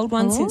flower, gold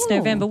ones since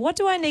November. What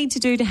do I need to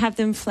do to have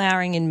them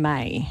flowering in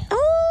May?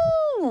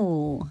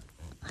 Oh.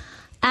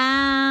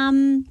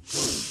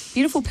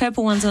 Beautiful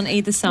purple ones on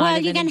either side. Well,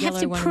 and you're then going to a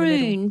have to yellow one in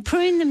the middle.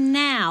 prune them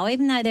now,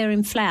 even though they're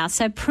in flower.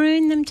 So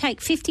prune them, take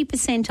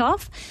 50%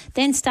 off,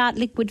 then start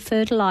liquid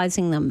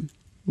fertilising them.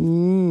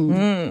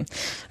 All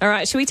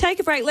right, shall we take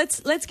a break?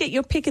 Let's get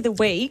your pick of the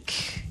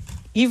week.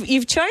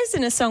 You've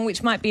chosen a song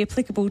which might be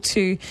applicable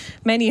to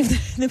many of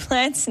the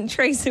plants and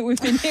trees that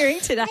we've been hearing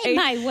today. It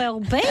may well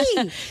be.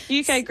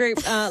 UK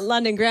group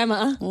London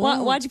Grammar.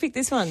 Why'd you pick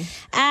this one?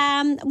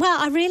 Well,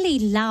 I really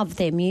love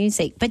their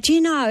music. But,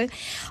 you know,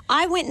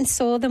 I went and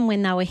saw them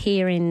when they were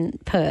here in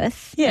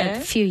Perth a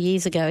few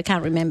years ago. I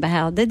can't remember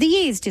how. The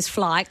years just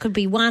fly. It could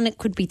be 1, it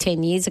could be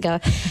 10 years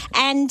ago.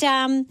 And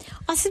I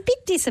was a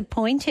bit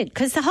disappointed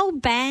because the whole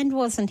band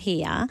wasn't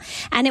here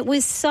and it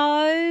was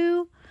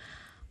so...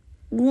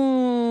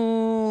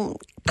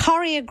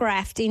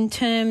 choreographed in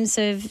terms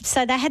of,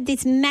 so they had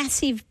this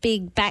massive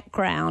big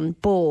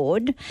background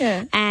board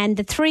and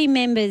the 3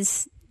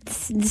 members,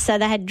 so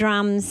they had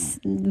drums,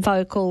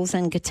 vocals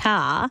and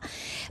guitar,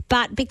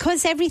 but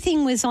because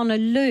everything was on a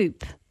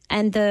loop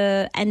and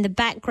the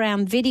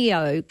background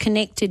video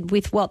connected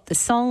with what the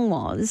song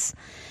was,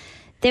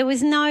 there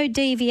was no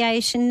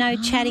deviation, no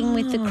chatting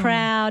with the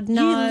crowd.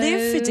 No, you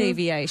live for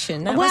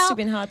deviation. That must have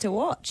been hard to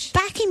watch.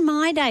 Back in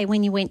my day,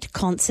 when you went to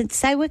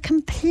concerts, they were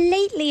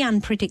completely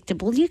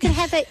unpredictable. You could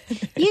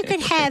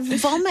have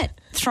vomit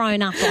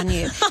thrown up on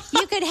you.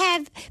 You could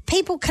have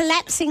people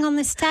collapsing on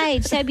the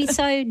stage. They'd be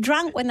so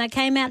drunk when they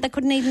came out they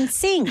couldn't even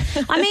sing.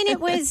 I mean,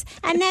 it was,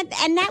 and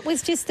that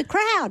was just the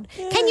crowd.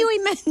 Yeah. Can you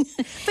imagine?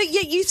 But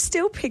yet you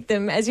still picked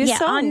them as your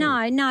song.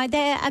 No,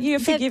 you're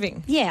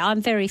forgiving. Yeah,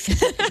 I'm very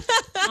forgiving.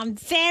 I'm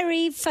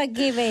very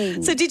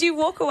forgiving. So did you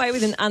walk away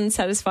with an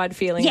unsatisfied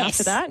feeling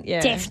after that?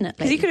 Yeah, definitely.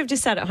 Because you could have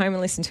just sat at home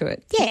and listened to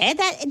it. Yeah,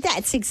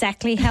 that's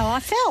exactly how I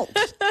felt.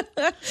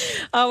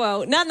 Oh,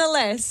 well,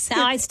 nonetheless.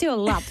 I still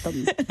love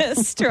them.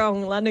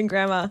 Strong, London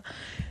Grammar.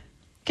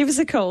 Give us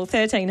a call,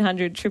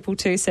 1300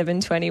 222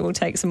 720. We'll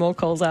take some more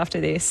calls after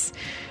this.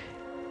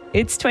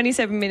 It's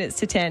 27 minutes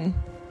to 10.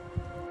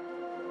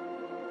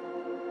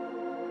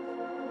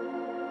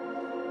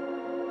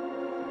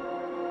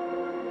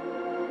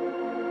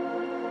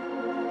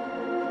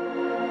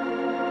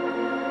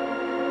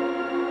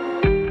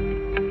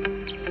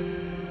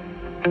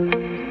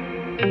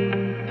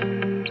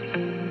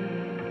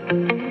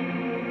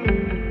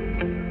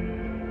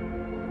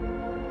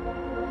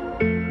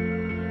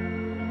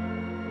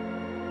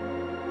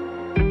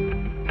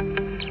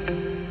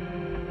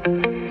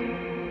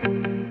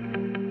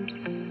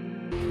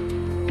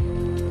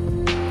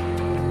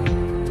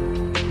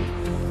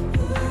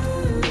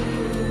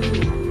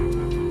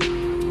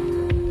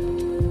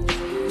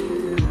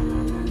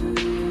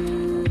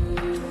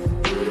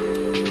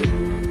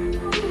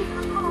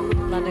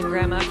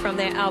 From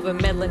their album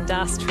Metal and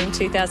Dust from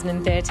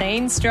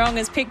 2013. Strong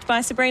as picked by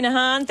Sabrina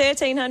Hahn.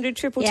 1300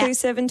 222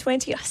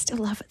 720. I still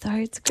love it though.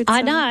 It's a good song.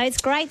 I know. It's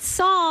a great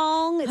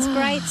song. It's a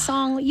great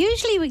song.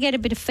 Usually we get a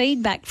bit of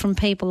feedback from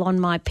people on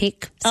my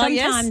pick.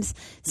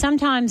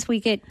 Sometimes we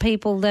get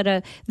people that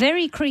are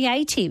very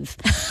creative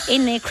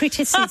in their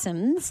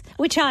criticisms,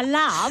 which I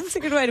love. That's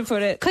a good way to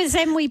put it. Because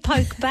then we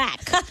poke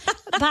back.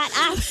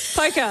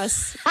 Poke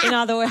us, in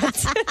other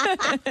words.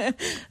 I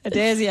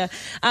dares you.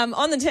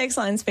 On the text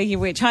line, speaking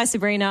of which, hi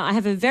Sabrina, I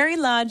have a very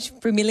large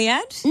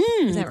bromeliad.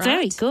 Is that right?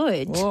 Very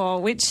good. Oh,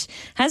 which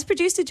has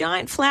produced a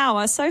giant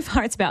flower. So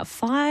far, it's about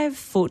 5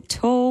 foot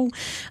tall.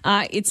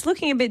 It's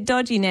looking a bit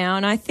dodgy now,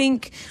 and I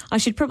think I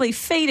should probably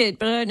feed it,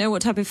 but I don't know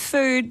what type of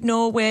food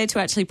nor where to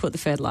actually put the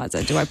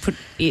fertiliser. Do I put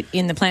it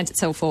in the plant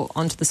itself or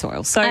onto the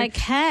soil? So,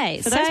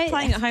 okay. For those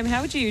playing at home,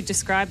 how would you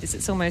describe this?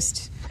 It's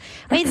almost...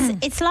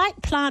 It's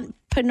like plant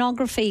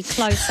pornography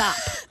close up.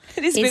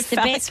 It's the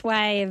best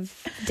way of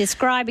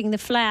describing the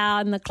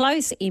flower in the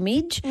close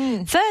image.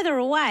 Further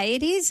away,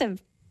 it's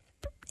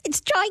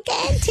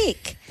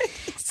gigantic.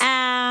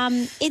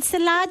 It's the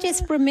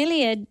largest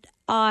bromeliad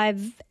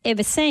I've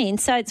ever seen.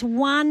 So it's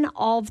one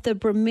of the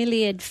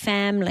bromeliad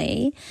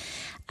family.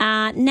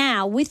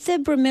 Now, with the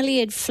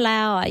bromeliad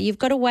flower, you've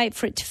got to wait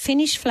for it to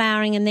finish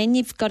flowering, and then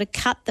you've got to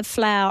cut the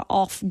flower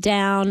off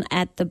down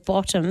at the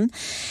bottom.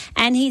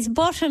 And his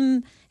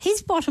bottom's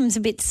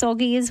a bit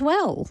soggy as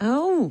well.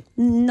 Oh.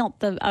 Not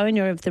the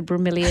owner of the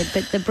bromeliad,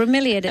 but the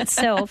bromeliad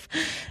itself.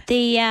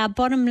 The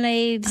bottom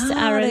leaves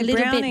are a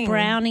little bit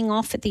browning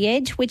off at the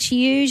edge, which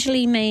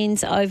usually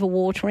means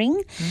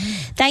overwatering.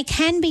 They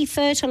can be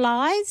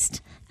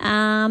fertilised.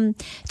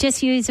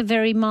 Just use a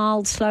very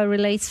mild,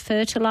 slow-release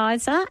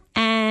fertiliser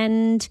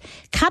and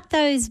cut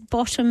those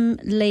bottom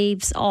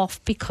leaves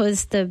off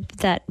because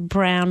that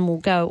brown will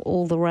go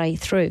all the way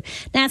through.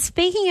 Now,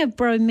 speaking of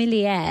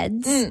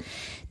bromeliads,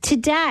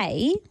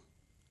 today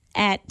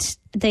at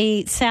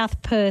the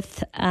South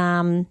Perth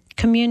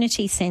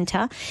Community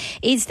Centre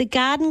is the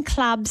Garden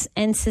Clubs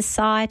and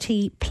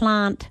Society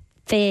Plant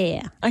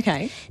Fair.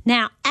 Okay.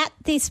 Now, at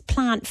this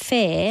plant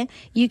fair,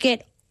 you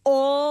get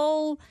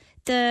all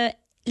the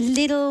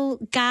little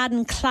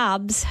garden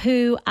clubs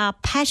who are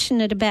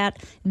passionate about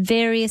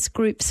various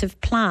groups of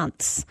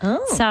plants.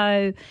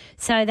 So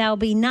they'll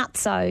be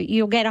nutso.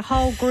 You'll get a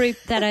whole group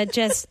that are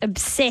just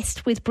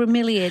obsessed with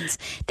bromeliads,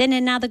 then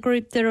another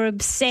group that are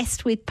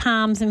obsessed with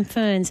palms and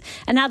ferns,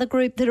 another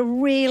group that are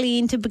really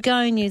into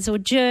begonias or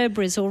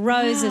gerbras or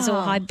roses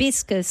or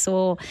hibiscus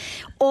or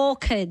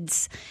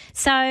orchids.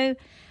 So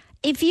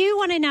if you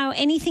want to know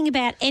anything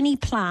about any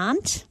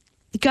plant,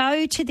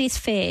 go to this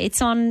fair.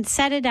 It's on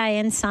Saturday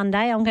and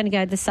Sunday. I'm going to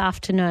go this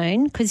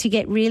afternoon because you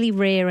get really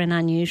rare and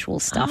unusual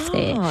stuff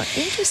there. Oh,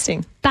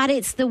 interesting. But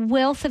it's the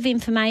wealth of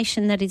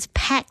information that is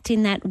packed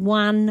in that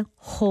one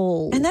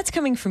hall. And that's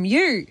coming from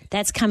you.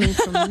 That's coming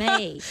from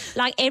me.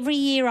 Like every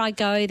year I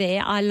go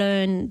there, I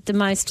learn the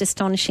most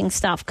astonishing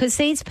stuff because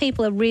these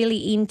people are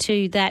really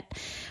into that,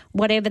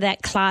 whatever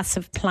that class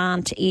of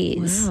plant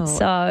is. Wow.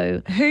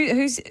 So,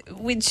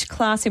 which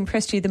class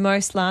impressed you the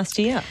most last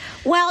year?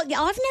 Well, I've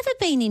never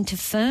been into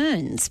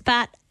ferns,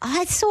 but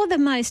I saw the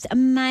most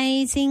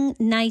amazing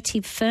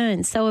native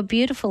ferns. They were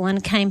beautiful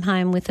and came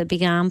home with a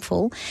big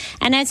armful.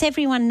 And as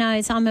everyone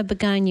knows, I'm a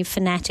begonia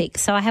fanatic,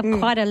 so I have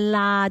quite a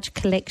large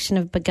collection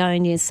of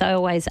begonias, so I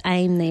always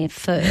aim there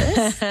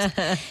first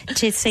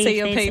to see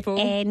if there's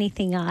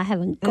anything I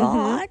haven't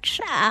got.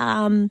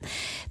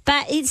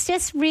 But it's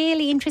just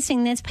really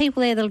interesting. There's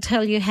people there that'll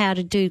tell you how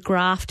to do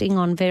grafting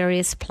on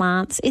various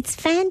plants. It's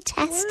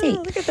fantastic.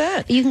 Wow, look at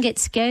that. You can get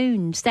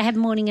scones. They have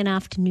morning and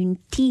afternoon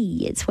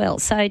tea as well.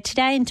 So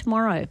today and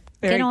tomorrow.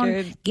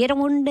 Good. Get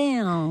on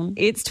down.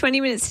 It's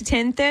 20 minutes to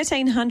 10,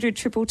 1300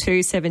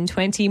 222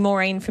 720.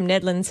 Maureen from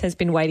Nedlands has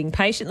been waiting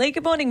patiently.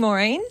 Good morning,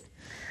 Maureen.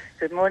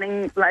 Good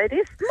morning,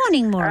 ladies.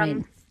 Morning,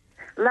 Maureen.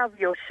 Love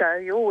your show.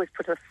 You always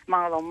put a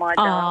smile on my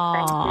dial.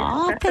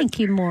 Thank you. Thank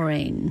you,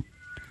 Maureen.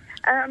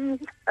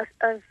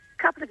 A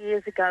couple of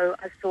years ago,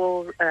 I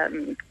saw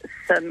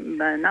some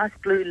nice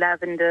blue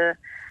lavender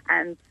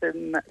and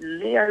some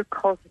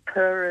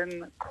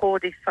Leucosporium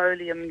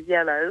cordifolium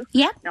yellow.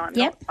 Yep. No,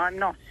 I'm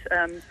not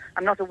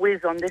a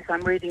whiz on this.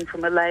 I'm reading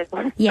from a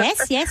label.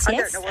 Yes. I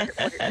don't know what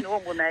its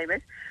normal name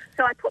is.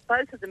 So I put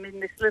both of them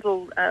in this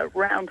little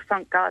round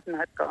front garden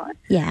I've got.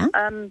 Yeah.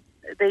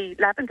 The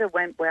lavender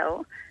went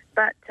well,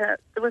 but there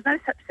was no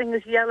such thing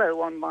as yellow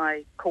on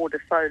my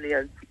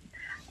cordifolio.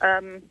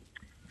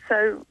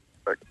 So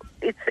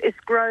it's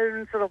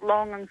grown sort of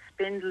long and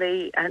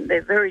spindly, and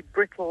they're very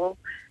brittle,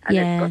 and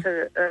they've got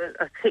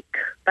a thick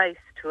base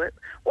to it.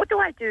 What do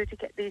I do to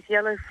get these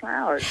yellow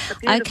flowers? The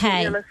beautiful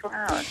yellow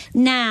flowers.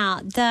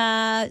 Now,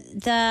 the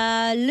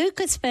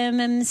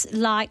leucospermums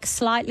like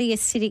slightly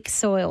acidic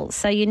soil,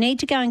 so you need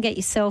to go and get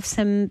yourself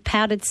some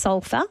powdered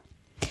sulphur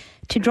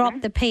to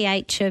drop the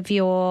pH of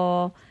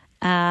your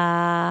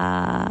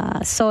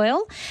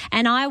soil.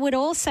 And I would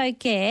also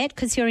get,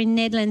 because you're in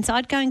Nedlands,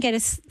 I'd go and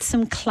get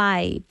some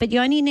clay, but you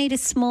only need a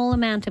small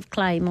amount of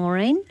clay,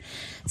 Maureen.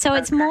 So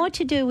it's more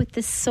to do with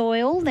the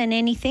soil than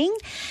anything.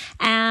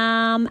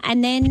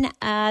 And then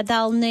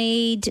they'll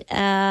need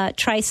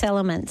trace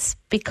elements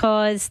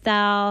because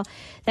they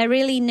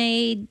really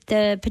need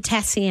the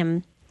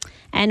potassium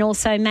and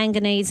also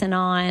manganese and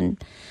iron.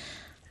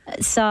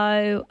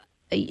 So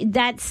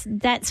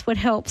that's what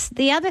helps.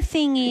 The other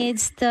thing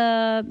is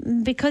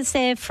because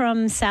they're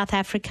from South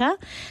Africa,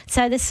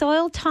 so the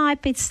soil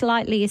type is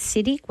slightly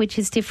acidic, which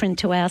is different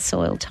to our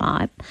soil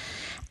type.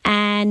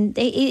 And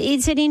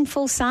is it in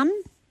full sun?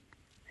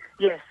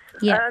 Yes.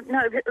 Yeah. No,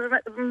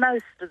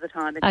 most of the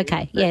time.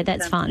 Okay,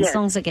 that's fine, as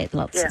long as I get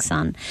lots of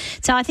sun.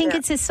 So I think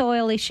it's a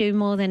soil issue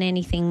more than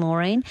anything,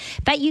 Maureen.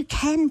 But you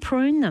can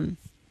prune them.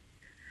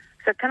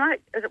 So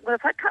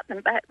if I cut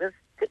them back, there's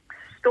thick,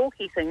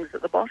 stalky things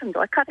at the bottom. Do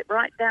I cut it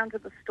right down to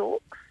the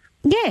stalks?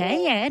 Yeah,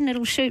 and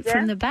it'll shoot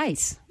from the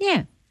base.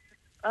 Yeah.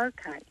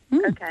 Okay,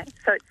 okay.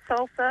 So it's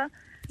sulphur.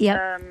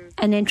 Yeah,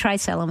 and then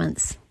trace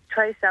elements.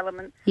 Trace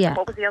elements. Yeah.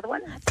 What was the other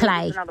one?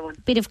 Clay. Another one.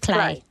 Bit of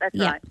clay. That's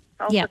right.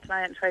 Sulphur,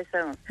 clay and trace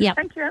elements. Yeah.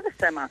 Thank you ever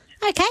so much.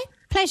 Okay.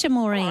 Pleasure,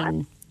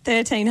 Maureen.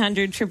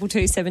 1300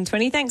 222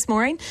 720. Thanks,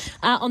 Maureen.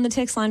 On the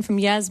text line from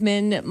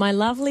Yasmin, my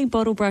lovely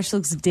bottle brush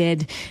looks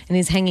dead and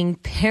is hanging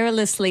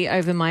perilously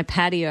over my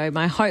patio.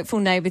 My hopeful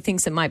neighbour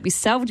thinks it might be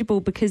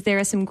salvageable because there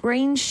are some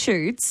green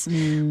shoots.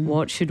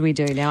 What should we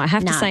do now? I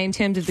have to say, in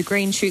terms of the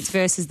green shoots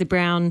versus the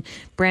brown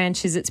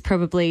branches, it's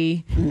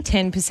probably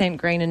 10%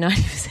 green and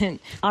 90%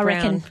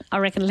 brown. I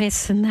reckon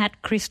less than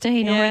that,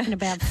 Christine. I reckon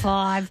about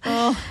 5.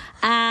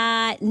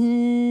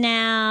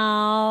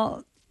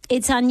 Now,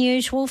 it's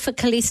unusual for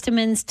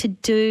callistemons to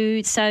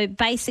do, so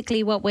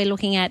basically what we're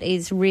looking at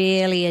is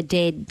really a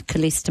dead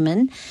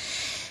callistemon.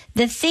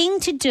 The thing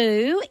to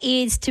do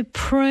is to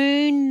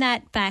prune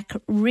that back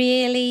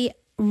really,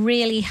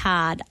 really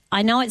hard.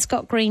 I know it's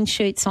got green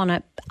shoots on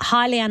it.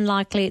 Highly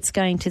unlikely it's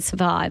going to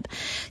survive.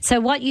 So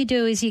what you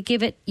do is you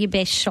give it your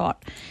best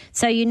shot.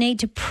 So you need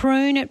to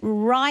prune it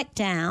right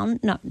down,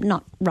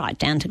 not right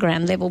down to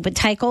ground level, but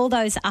take all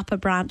those upper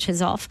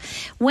branches off.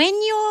 When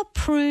you're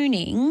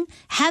pruning,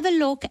 have a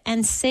look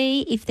and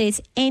see if there's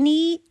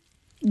any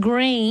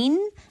green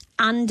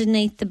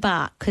underneath the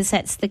bark, because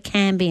that's the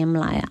cambium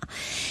layer.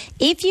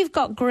 If you've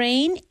got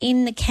green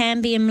in the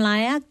cambium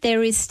layer,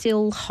 there is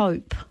still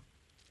hope.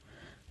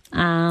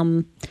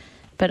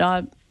 But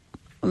I'd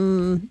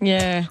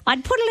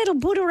put a little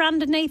Buddha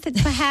underneath it,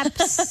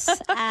 perhaps.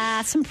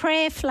 Some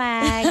prayer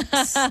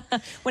flags.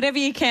 Whatever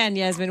you can,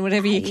 Yasmin,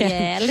 whatever you can.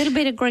 Yeah, a little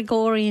bit of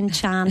Gregorian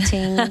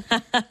chanting.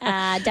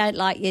 Don't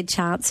like your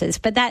chances.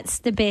 But that's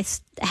the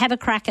best. Have a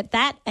crack at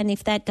that, and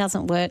if that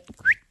doesn't work,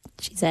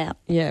 she's out.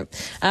 Yeah.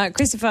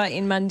 Christopher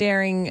in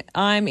Mundaring,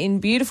 I'm in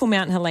beautiful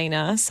Mount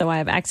Helena, so I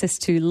have access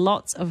to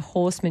lots of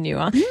horse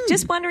manure.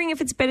 Just wondering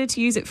if it's better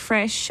to use it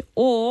fresh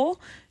or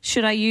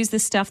should I use the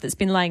stuff that's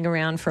been laying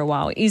around for a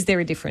while? Is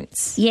there a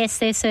difference? Yes,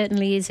 there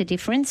certainly is a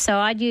difference. So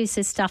I'd use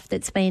the stuff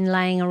that's been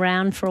laying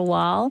around for a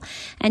while.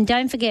 And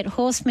don't forget,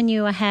 horse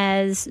manure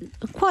has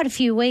quite a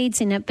few weeds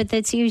in it, but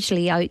there's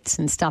usually oats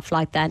and stuff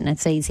like that, and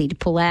it's easy to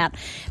pull out.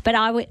 But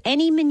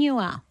any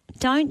manure,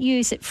 don't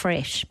use it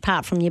fresh,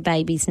 apart from your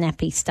baby's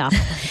nappy stuff.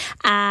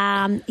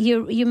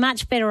 You're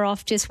much better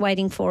off just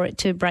waiting for it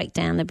to break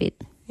down a bit.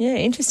 Yeah,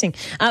 interesting.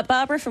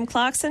 Barbara from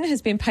Clarkson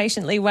has been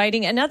patiently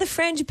waiting. Another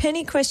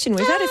frangipani question.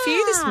 We've had a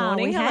few this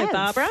morning. Hello,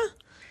 Barbara.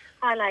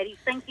 Hi, ladies.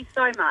 Thank you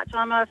so much.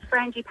 I'm a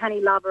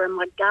frangipani lover and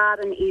my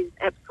garden is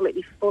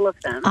absolutely full of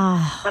them.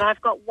 But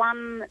I've got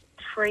one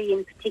tree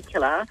in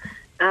particular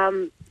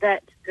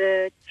that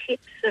the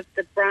tips of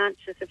the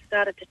branches have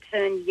started to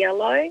turn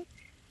yellow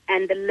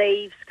and the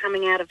leaves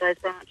coming out of those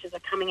branches are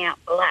coming out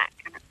black.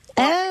 And it's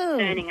quite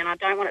concerning, and I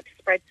don't want it to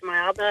spread to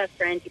my other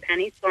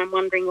frangipanis, so I'm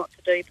wondering what to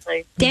do,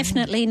 please.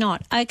 Definitely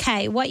not.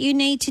 Okay, what you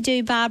need to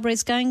do, Barbara,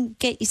 is go and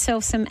get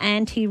yourself some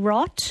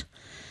anti-rot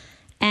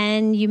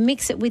and you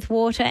mix it with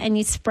water and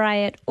you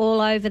spray it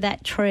all over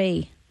that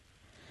tree.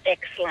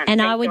 Excellent.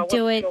 And I would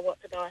do it.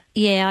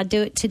 Yeah, I'd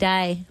do it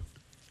today.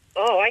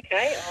 Oh,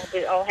 okay.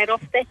 I'll head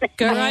off then.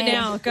 Go right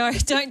now. Go.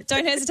 Don't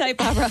hesitate,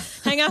 Barbara.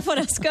 Hang up on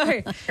us. Go.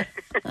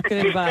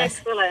 Good advice.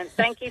 Excellent.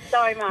 Thank you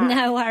so much.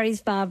 No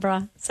worries,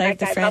 Barbara. Save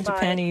the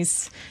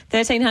frangipanis.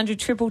 1300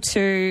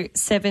 222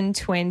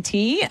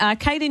 720.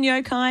 Kate in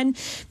Yokine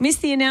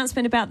missed the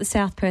announcement about the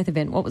South Perth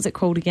event. What was it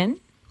called again?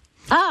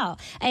 Oh,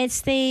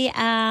 it's the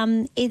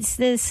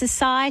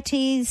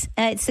societies,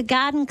 it's the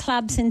Garden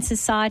Clubs and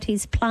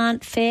Societies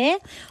Plant Fair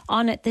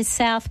on at the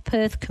South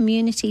Perth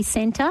Community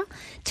Centre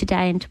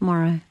today and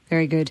tomorrow.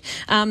 Very good.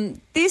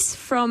 This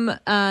from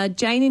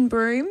Jane in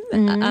Broome.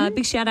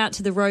 Big shout out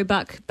to the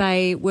Roebuck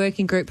Bay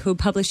Working Group who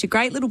published a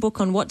great little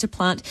book on what to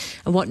plant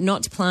and what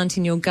not to plant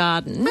in your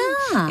garden.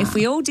 If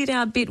we all did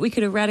our bit, we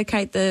could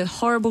eradicate the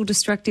horrible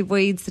destructive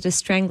weeds that are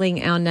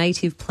strangling our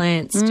native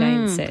plants,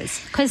 Jane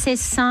says. Because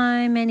there's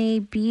so many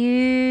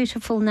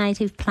beautiful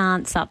native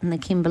plants up in the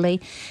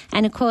Kimberley.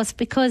 And, of course,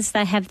 because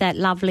they have that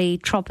lovely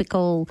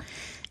tropical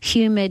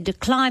humid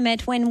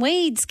climate, when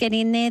weeds get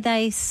in there,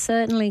 they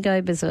certainly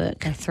go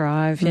berserk. They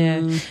thrive,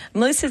 yeah.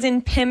 Melissa's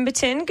in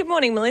Pemberton. Good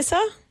morning,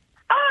 Melissa.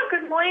 Oh,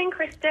 good morning,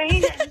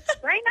 Christine and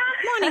Sabrina.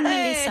 Morning,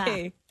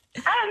 Melissa.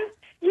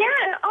 Yeah,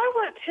 I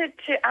wanted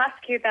to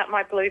ask you about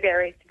my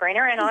blueberries,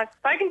 Sabrina, and I've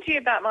spoken to you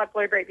about my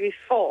blueberry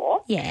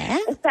before. Yeah.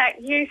 In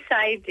fact, you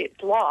saved its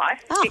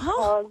life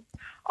because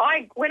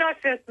when I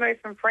first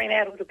moved from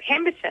Fremantle to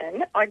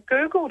Pemberton, I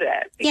Googled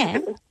it because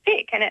it was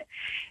sick, and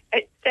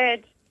it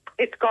said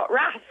it's got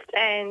rust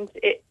and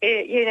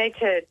you need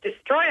to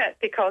destroy it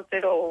because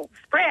it'll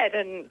spread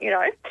and,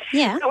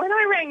 Yeah. So when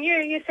I rang you,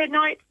 you said,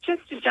 no, it's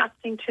just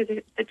adjusting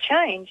to the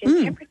change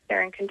in temperature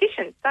and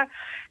conditions. So,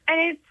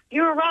 and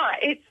you were right,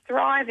 it's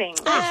thriving.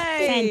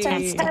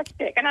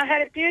 Fantastic. And I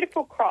had a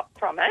beautiful crop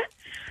from it.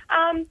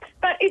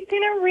 But it's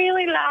in a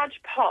really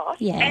large pot.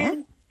 Yeah.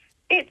 And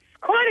it's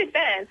quite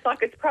advanced.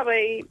 Like it's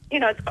probably,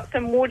 it's got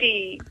some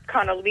woody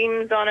kind of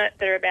limbs on it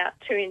that are about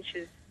 2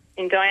 inches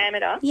in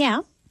diameter.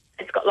 Yeah.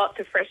 It's got lots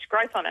of fresh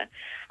growth on it.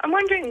 I'm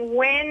wondering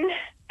when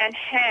and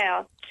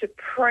how to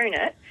prune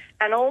it,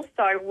 and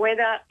also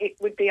whether it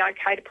would be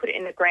okay to put it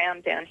in the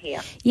ground down here.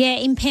 Yeah,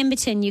 in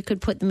Pemberton you could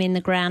put them in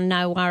the ground,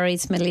 no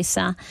worries,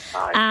 Melissa.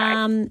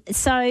 Okay.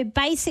 So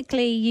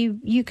basically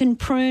you can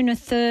prune a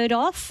third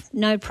off,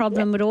 no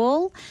problem at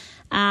all.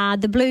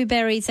 The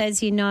blueberries,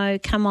 as you know,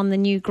 come on the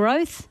new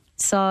growth.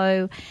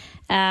 So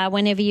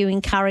whenever you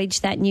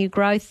encourage that new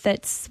growth,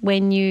 that's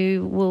when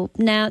you will...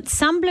 Now,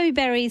 some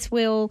blueberries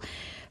will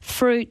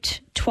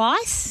fruit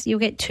twice. You'll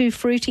get 2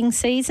 fruiting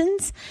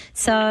seasons.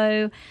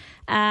 So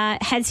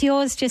has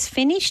yours just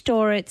finished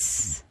or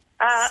it's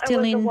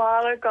still it was a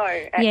while ago,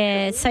 actually.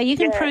 Yeah, so you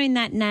can prune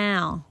that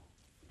now.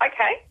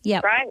 Okay,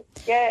 Yep. great.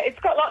 Yeah, it's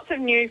got lots of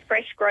new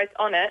fresh growth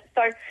on it.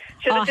 So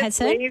should I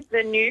just leave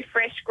the new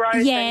fresh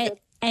growth? Yeah,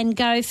 and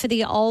go for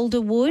the older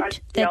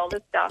wood. The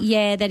older stuff.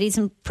 Yeah, that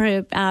isn't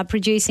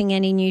producing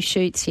any new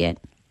shoots yet.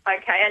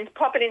 Okay, and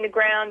pop it in the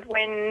ground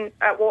when,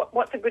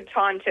 what's a good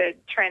time to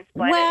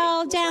transplant it?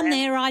 Well, down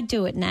there I'd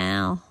do it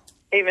now.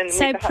 Even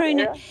so with the prune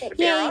hot it.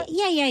 air?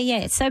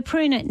 Yeah. So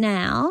prune it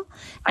now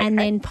and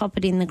then pop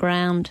it in the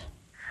ground.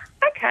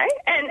 Okay,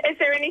 and is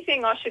there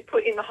anything I should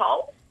put in the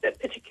hole that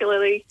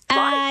particularly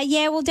like?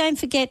 Yeah, well, don't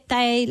forget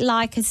they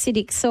like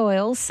acidic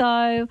soil,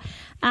 so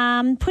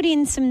put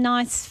in some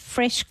nice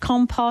fresh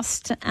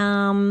compost.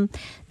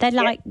 They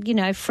like,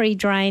 free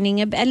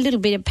draining, a little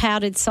bit of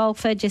powdered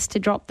sulphur just to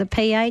drop the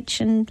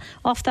pH, and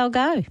off they'll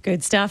go.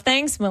 Good stuff.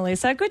 Thanks,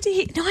 Melissa. Good to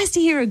hear. Nice to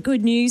hear a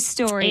good news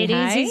story. It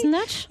is, isn't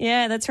it?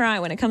 Yeah, that's right.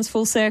 When it comes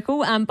full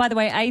circle. By the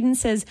way, Aidan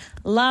says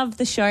love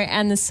the show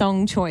and the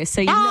song choice.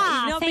 So you've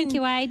not thank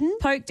you, Aidan.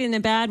 Poked in a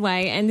bad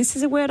way, and this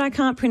is a word I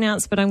can't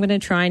pronounce, but I'm going to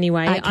try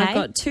anyway. Okay. I've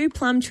got 2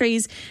 plum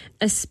trees.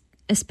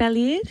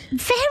 Espaliered?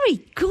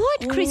 Very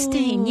good,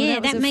 Christine. Ooh, yeah,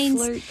 that that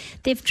means fluke.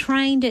 they've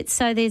trained it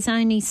so there's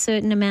only a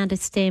certain amount of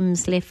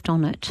stems left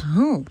on it.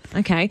 Oh,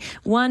 okay.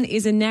 One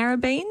is a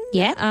narrabeen.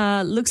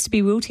 Yeah. Looks to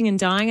be wilting and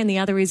dying, and the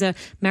other is a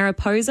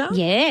mariposa.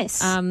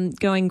 Yes.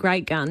 Going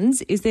great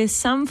guns. Is there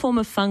some form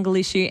of fungal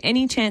issue?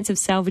 Any chance of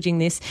salvaging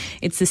this?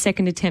 It's the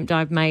second attempt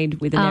I've made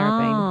with a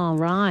narrabeen. Oh,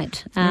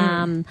 right.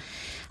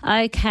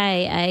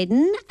 Okay,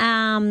 Aidan.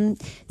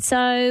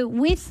 So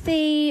with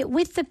the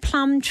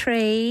plum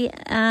tree,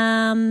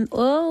 I'm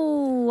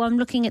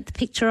looking at the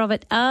picture of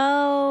it.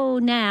 Oh,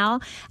 now,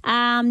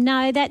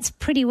 no, that's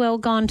pretty well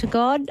gone to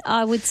God,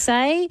 I would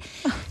say.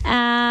 So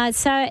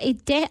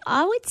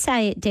I would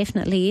say it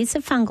definitely is a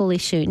fungal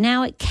issue.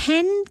 Now, it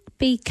can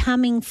be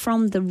coming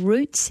from the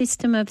root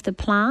system of the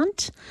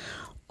plant,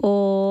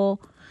 or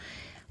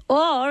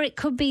it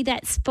could be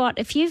that spot.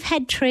 If you've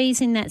had trees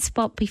in that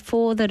spot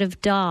before that have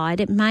died,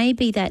 it may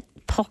be that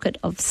pocket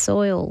of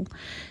soil.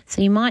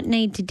 So you might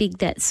need to dig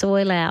that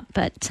soil out,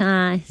 but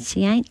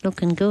she ain't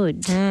looking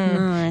good.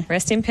 No.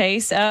 Rest in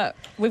peace.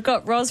 We've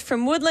got Ros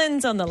from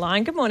Woodlands on the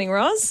line. Good morning,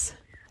 Ros.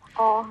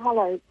 Oh,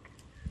 hello.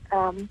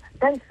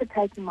 Thanks for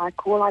taking my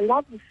call. I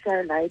love the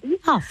show, ladies.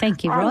 Oh,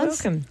 thank you,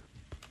 Ros. Welcome.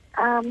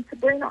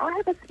 Sabrina, I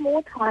have a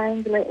small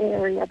triangular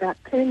area about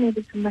 2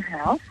 metres from the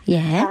house.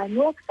 Yeah.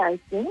 North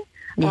facing.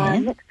 Yeah.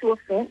 Next to a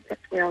fence,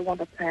 that's where I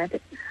want to plant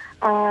it.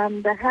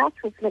 The house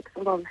reflects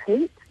a lot of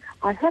heat.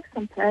 I have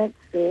some plants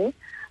there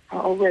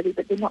already,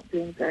 but they're not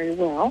doing very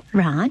well.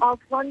 Right. I was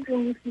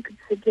wondering if you could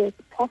suggest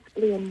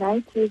possibly a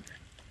native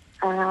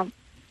plant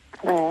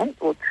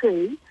or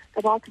tree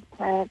that I could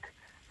plant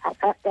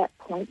at that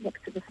point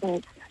next to the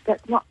fence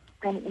that's not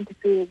going to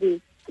interfere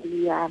with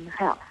the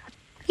house.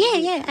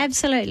 Yeah,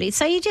 absolutely.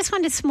 So you just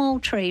want a small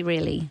tree,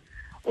 really?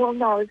 Well,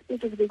 no, as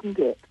big as we can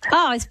get.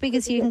 Oh, as big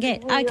as you can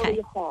get. Really Okay.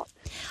 hot.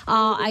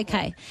 Oh,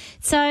 okay.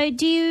 So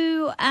do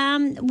you,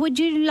 would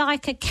you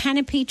like a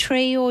canopy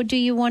tree, or do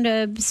you want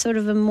a sort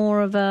of a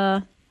more of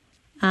a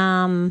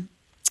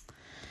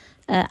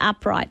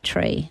upright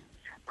tree?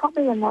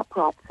 Probably an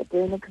upright,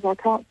 Sabrina, because I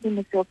can't see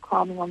myself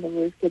climbing on the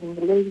roof getting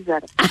the leaves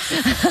out of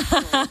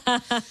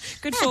it.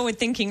 Good forward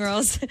thinking,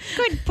 Ros.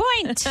 Good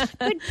point.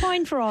 Good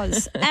point,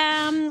 Ros.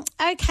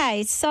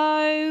 Okay,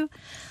 so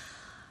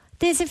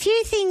there's a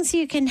few things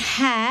you can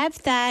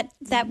have that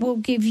will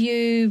give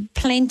you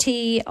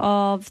plenty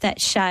of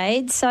that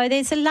shade. So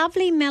there's a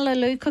lovely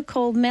Melaleuca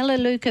called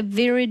Melaleuca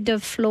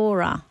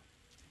viridiflora.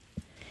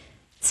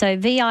 So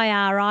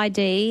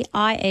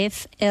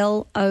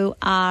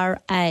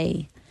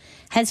viridiflora.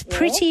 Has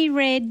pretty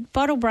red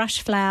bottle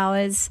brush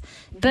flowers.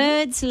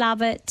 Birds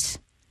love it.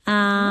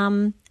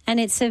 And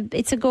it's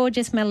a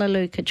gorgeous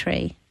Melaleuca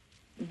tree.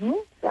 Mm-hmm.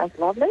 Sounds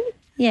lovely.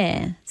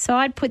 Yeah, so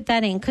I'd put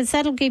that in because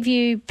that'll give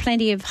you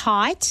plenty of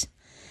height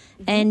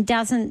and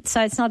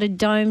so it's not a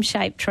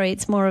dome-shaped tree,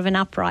 it's more of an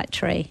upright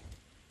tree.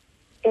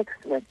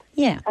 Excellent.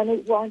 Yeah. And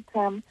it won't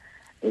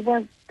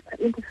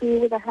interfere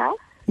with the house?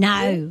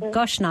 No,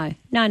 gosh, no.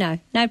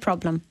 No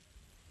problem.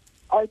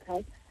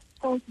 Okay.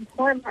 Thank you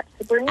so much,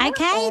 Sabrina.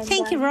 Okay, and,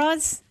 thank you,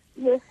 Roz.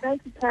 Yes,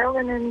 thank you,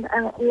 Carolyn, and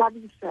love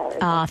your show.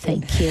 Oh,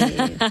 thank you.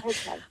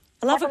 Okay.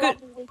 I love Have a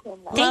lovely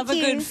weekend, love. Love a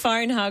good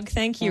phone hug.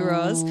 Thank you,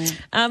 Roz.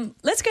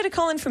 Let's go to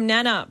Colin from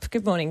Nannup.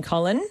 Good morning,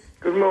 Colin.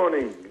 Good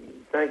morning.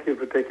 Thank you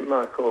for taking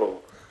my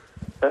call.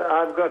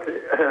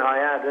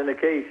 I had an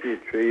acacia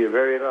tree, a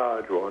very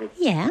large one.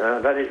 Yeah.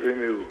 I've had it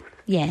removed.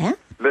 Yeah.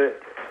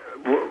 But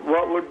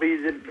what would be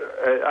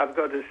I've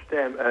got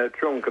a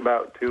trunk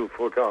about 2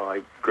 foot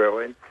high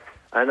growing,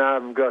 and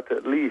I've got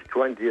at least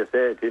 20 or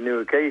 30 new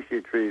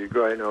acacia trees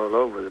growing all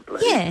over the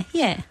place.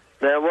 Yeah.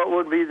 Now, what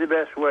would be the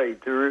best way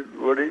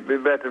would it be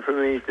better for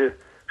me to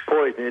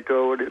poison it,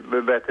 or would it be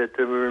better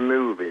to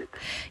remove it?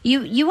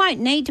 You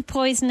won't need to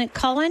poison it,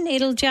 Colin.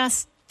 It'll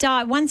just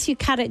die. Once you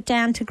cut it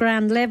down to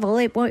ground level,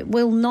 it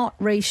will not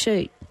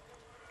reshoot.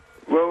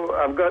 Well,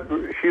 I've got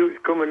shoots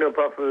coming up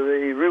off of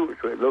the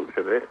roots, it looks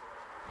of it.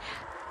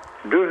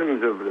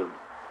 Dozens of them.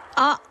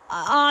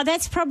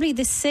 That's probably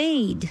the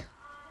seed.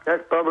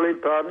 That's probably,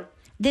 pardon?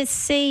 The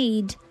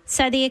seed.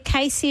 So the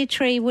acacia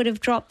tree would have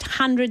dropped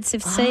hundreds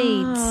of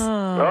seeds.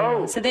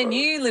 Oh. So they're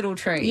new little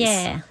trees.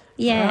 Yeah.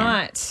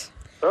 Right.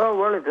 Oh,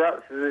 well, if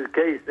that's the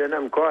case, then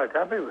I'm quite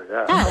happy with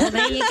that. Oh, well,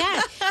 there you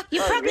go.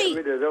 You I'll probably...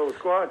 get rid of those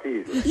quite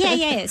easily.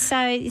 Yeah.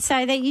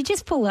 So that you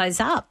just pull those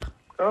up.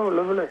 Oh,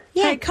 lovely.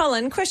 Yeah. Hey,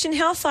 Colin, question,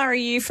 how far are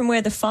you from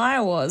where the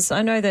fire was?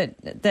 I know that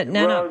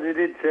Nannup... Well, they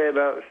did say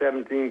about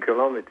 17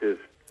 kilometres.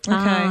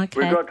 Okay.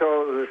 We got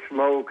all the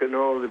smoke and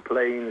all the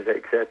planes,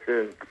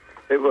 etc. And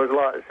it was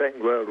like the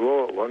Second World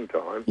War at one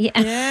time.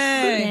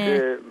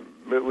 Yeah.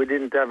 But we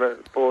didn't have,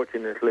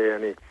 fortunately,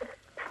 any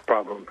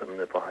problem from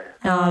the fire.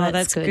 Oh,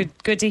 that's good.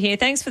 Good to hear.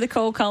 Thanks for the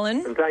call,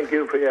 Colin. And thank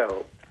you for your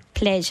help.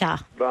 Pleasure.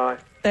 Bye.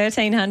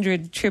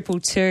 1300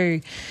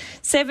 222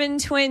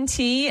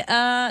 720.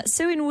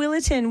 Sue in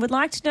Willerton would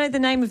like to know the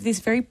name of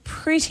this very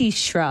pretty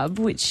shrub,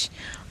 which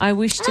I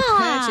wish to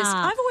purchase.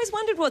 I've always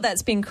wondered what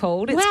that's been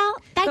called. They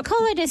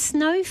call it a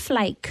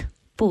snowflake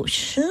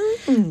bush.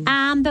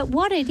 But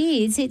what it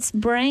is, it's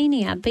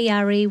Brenia,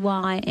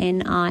 Breynia,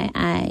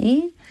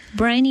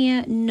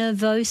 Brenia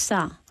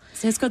nervosa.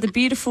 So it's got the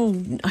beautiful,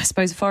 I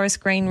suppose, forest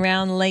green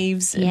round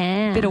leaves,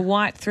 a bit of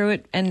white through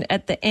it, and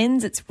at the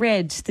ends it's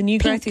red. The new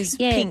growth is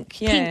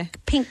pink. Yeah.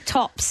 Pink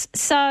tops.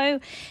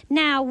 So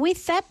now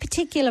with that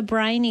particular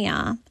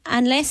Brenia,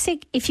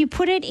 if you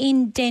put it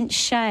in dense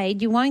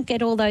shade, you won't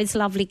get all those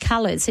lovely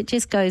colours. It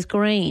just goes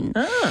green.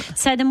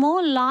 So the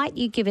more light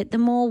you give it, the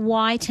more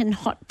white and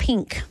hot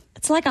pink.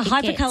 It's like a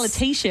hypercolour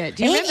T-shirt.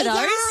 Do you remember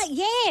those?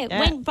 Yeah,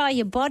 went by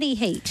your body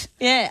heat.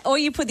 Yeah, or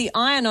you put the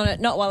iron on it,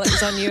 not while it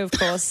was on you, of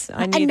course.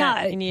 I knew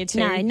that in year 2.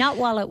 No, not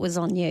while it was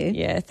on you.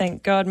 Yeah,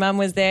 thank God Mum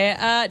was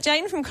there.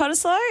 Jane from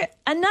Cottesloe,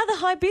 another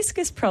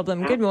hibiscus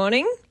problem. Good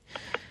morning.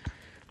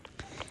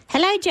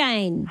 Hello,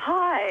 Jane.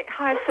 Hi,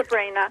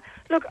 Sabrina.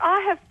 Look,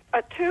 I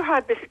have 2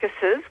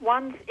 hibiscuses.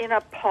 One's in a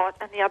pot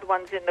and the other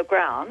one's in the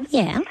ground.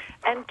 Yeah.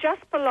 And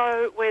just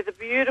below where the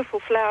beautiful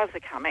flowers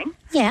are coming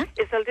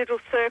is a little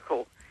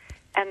circle.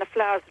 And the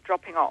flowers are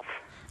dropping off.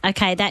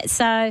 Okay,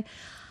 so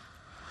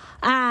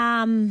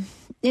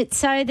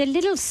the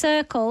little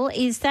circle,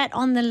 is that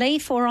on the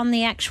leaf or on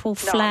the actual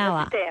flower? No,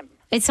 on the stem.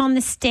 It's on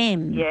the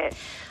stem. Yes.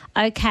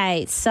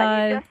 Okay, so...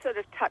 And you just sort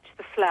of touch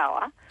the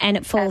flower. And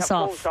it falls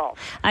off.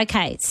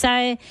 Okay,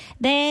 so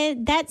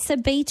that's a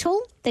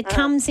beetle that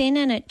comes in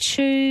and it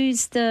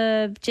chews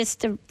the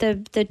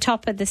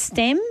top of the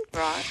stem.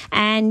 Right.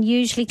 And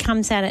usually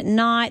comes out at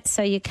night,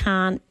 so you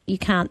can't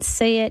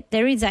see it.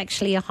 There is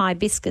actually a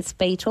hibiscus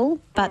beetle,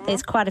 but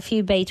there's quite a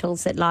few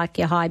beetles that like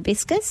your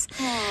hibiscus.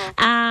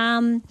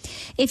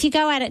 If you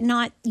go out at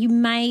night, you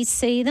may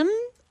see them.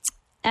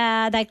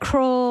 They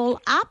crawl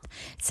up.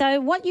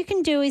 So what you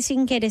can do is you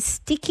can get a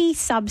sticky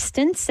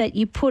substance that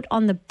you put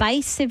on the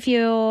base of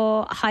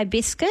your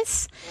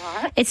hibiscus.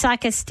 Right. It's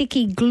like a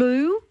sticky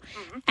glue,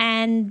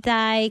 and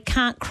they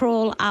can't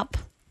crawl up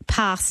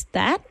past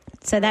that.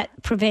 So that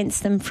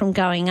prevents them from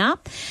going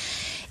up.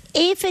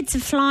 If it's a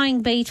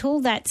flying beetle,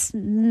 that's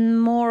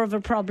more of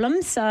a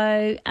problem.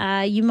 So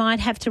you might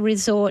have to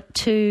resort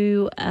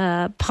to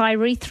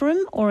pyrethrum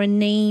or a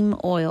neem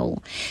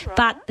oil. Right.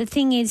 But the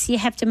thing is, you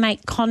have to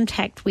make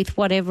contact with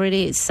whatever it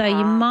is. So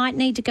you might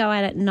need to go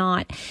out at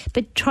night.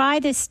 But try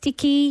that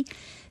sticky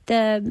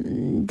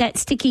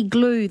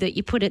glue that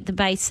you put at the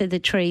base of the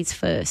trees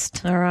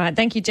first. All right.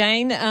 Thank you,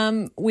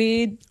 Jane.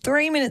 We're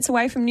 3 minutes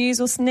away from news.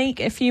 We'll sneak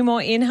a few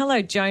more in.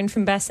 Hello, Joan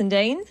from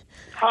Bassendean.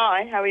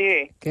 Hi, how are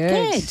you?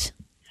 Good.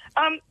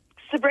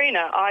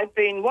 Sabrina, I've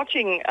been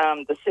watching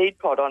the seed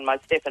pod on my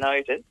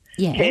Stephanotis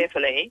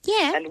carefully.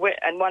 Yeah.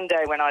 And one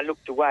day when I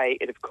looked away,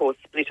 it of course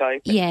split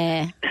open.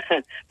 Yeah.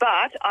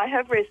 But I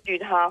have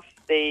rescued half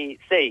the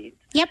seeds.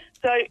 Yep.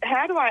 So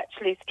how do I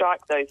actually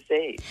strike those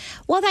seeds?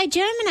 Well, they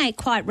germinate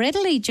quite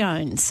readily,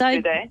 Joan. So,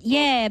 do they?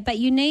 Yeah, but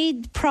you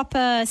need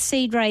proper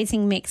seed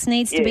raising mix.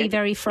 Needs to be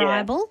very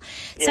friable.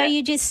 Yeah. So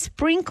you just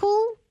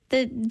sprinkle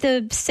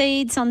the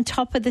seeds on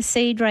top of the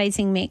seed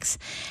raising mix,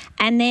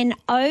 and then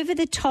over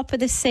the top of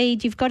the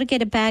seed, you've got to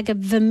get a bag of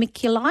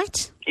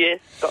vermiculite. Yes,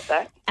 got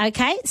that.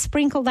 Okay,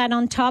 sprinkle that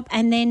on top,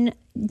 and then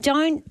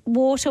don't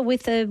water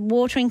with a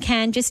watering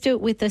can, just do it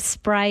with a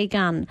spray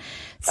gun.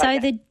 So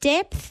the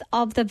depth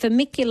of the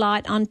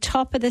vermiculite on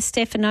top of the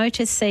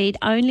Stephanotis seed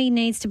only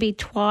needs to be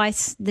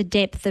twice the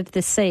depth of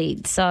the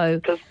seed.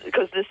 So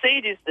because the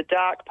seed is the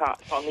dark part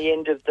on the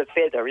end of the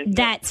feather, isn't it?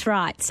 That's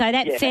right. So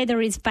that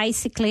feather is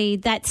basically,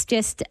 that's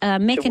just a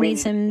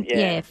mechanism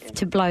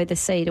to blow the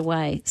seed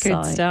away.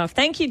 Good stuff.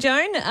 Thank you,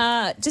 Joan.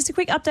 Just a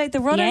quick update. The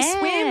Roto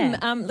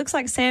Swim. Looks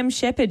like Sam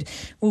Shepherd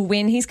will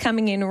win. He's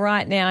coming in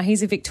right now.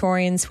 He's a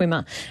Victorian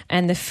swimmer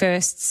and the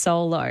first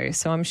solo.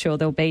 So I'm sure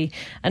there'll be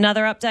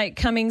another update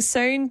coming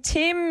soon.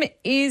 Tim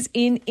is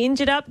in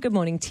Injured Up. Good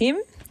morning,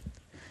 Tim.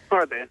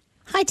 Hi there.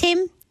 Hi,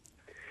 Tim.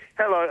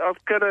 Hello.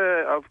 I've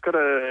got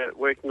a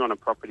working on a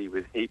property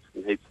with heaps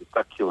and heaps of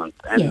succulents,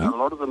 and a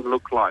lot of them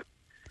look like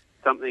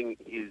something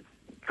is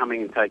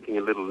coming and taking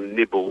a little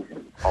nibble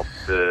off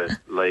the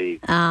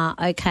leaves.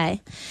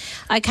 Okay.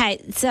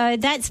 Okay, so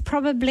that's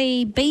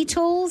probably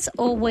beetles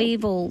or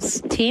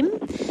weevils, Tim.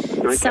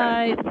 Okay.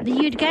 So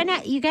you're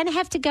gonna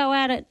have to go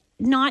out at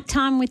night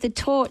time with a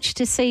torch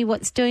to see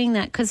what's doing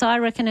that, because I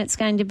reckon it's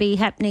going to be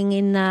happening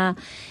in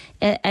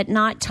at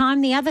night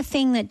time. The other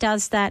thing that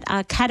does that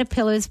are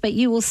caterpillars, but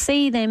you will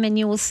see them and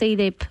you will see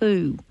their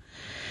poo.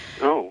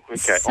 Oh,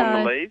 okay. So,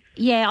 on the leaves?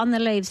 Yeah, on the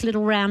leaves,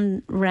 little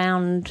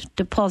round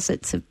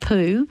deposits of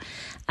poo,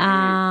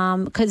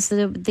 because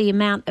the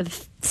amount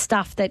of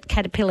stuff that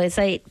caterpillars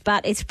eat.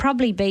 But it's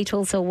probably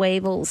beetles or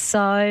weevils.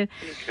 So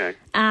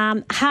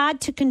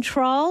hard to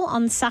control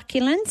on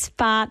succulents,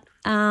 but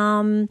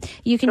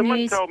you can Someone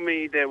use... told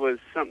me there was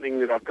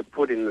something that I could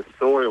put in the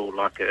soil,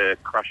 like a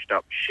crushed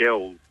up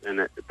shell,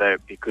 and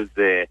because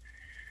they're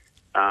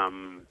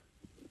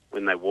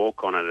when they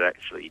walk on it, it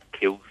actually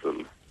kills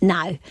them.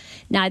 No,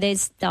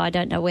 I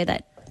don't know where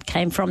that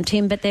came from,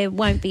 Tim, but there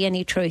won't be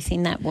any truth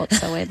in that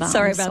whatsoever.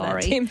 Sorry about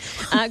that, Tim.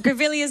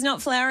 Grevillea's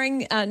not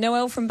flowering.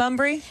 Noelle from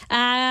Bunbury?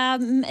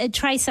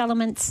 Trace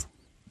elements,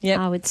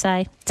 I would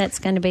say. That's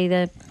going to be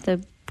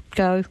the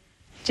go.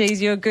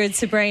 Geez, you're good,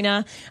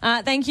 Sabrina.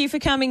 Thank you for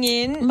coming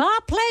in. My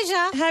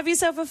pleasure. Have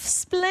yourself a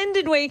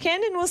splendid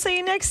weekend, and we'll see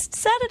you next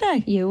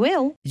Saturday. You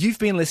will. You've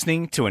been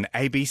listening to an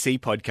ABC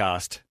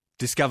podcast.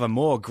 Discover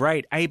more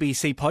great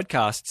ABC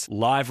podcasts,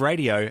 live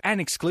radio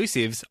and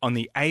exclusives on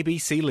the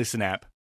ABC Listen app.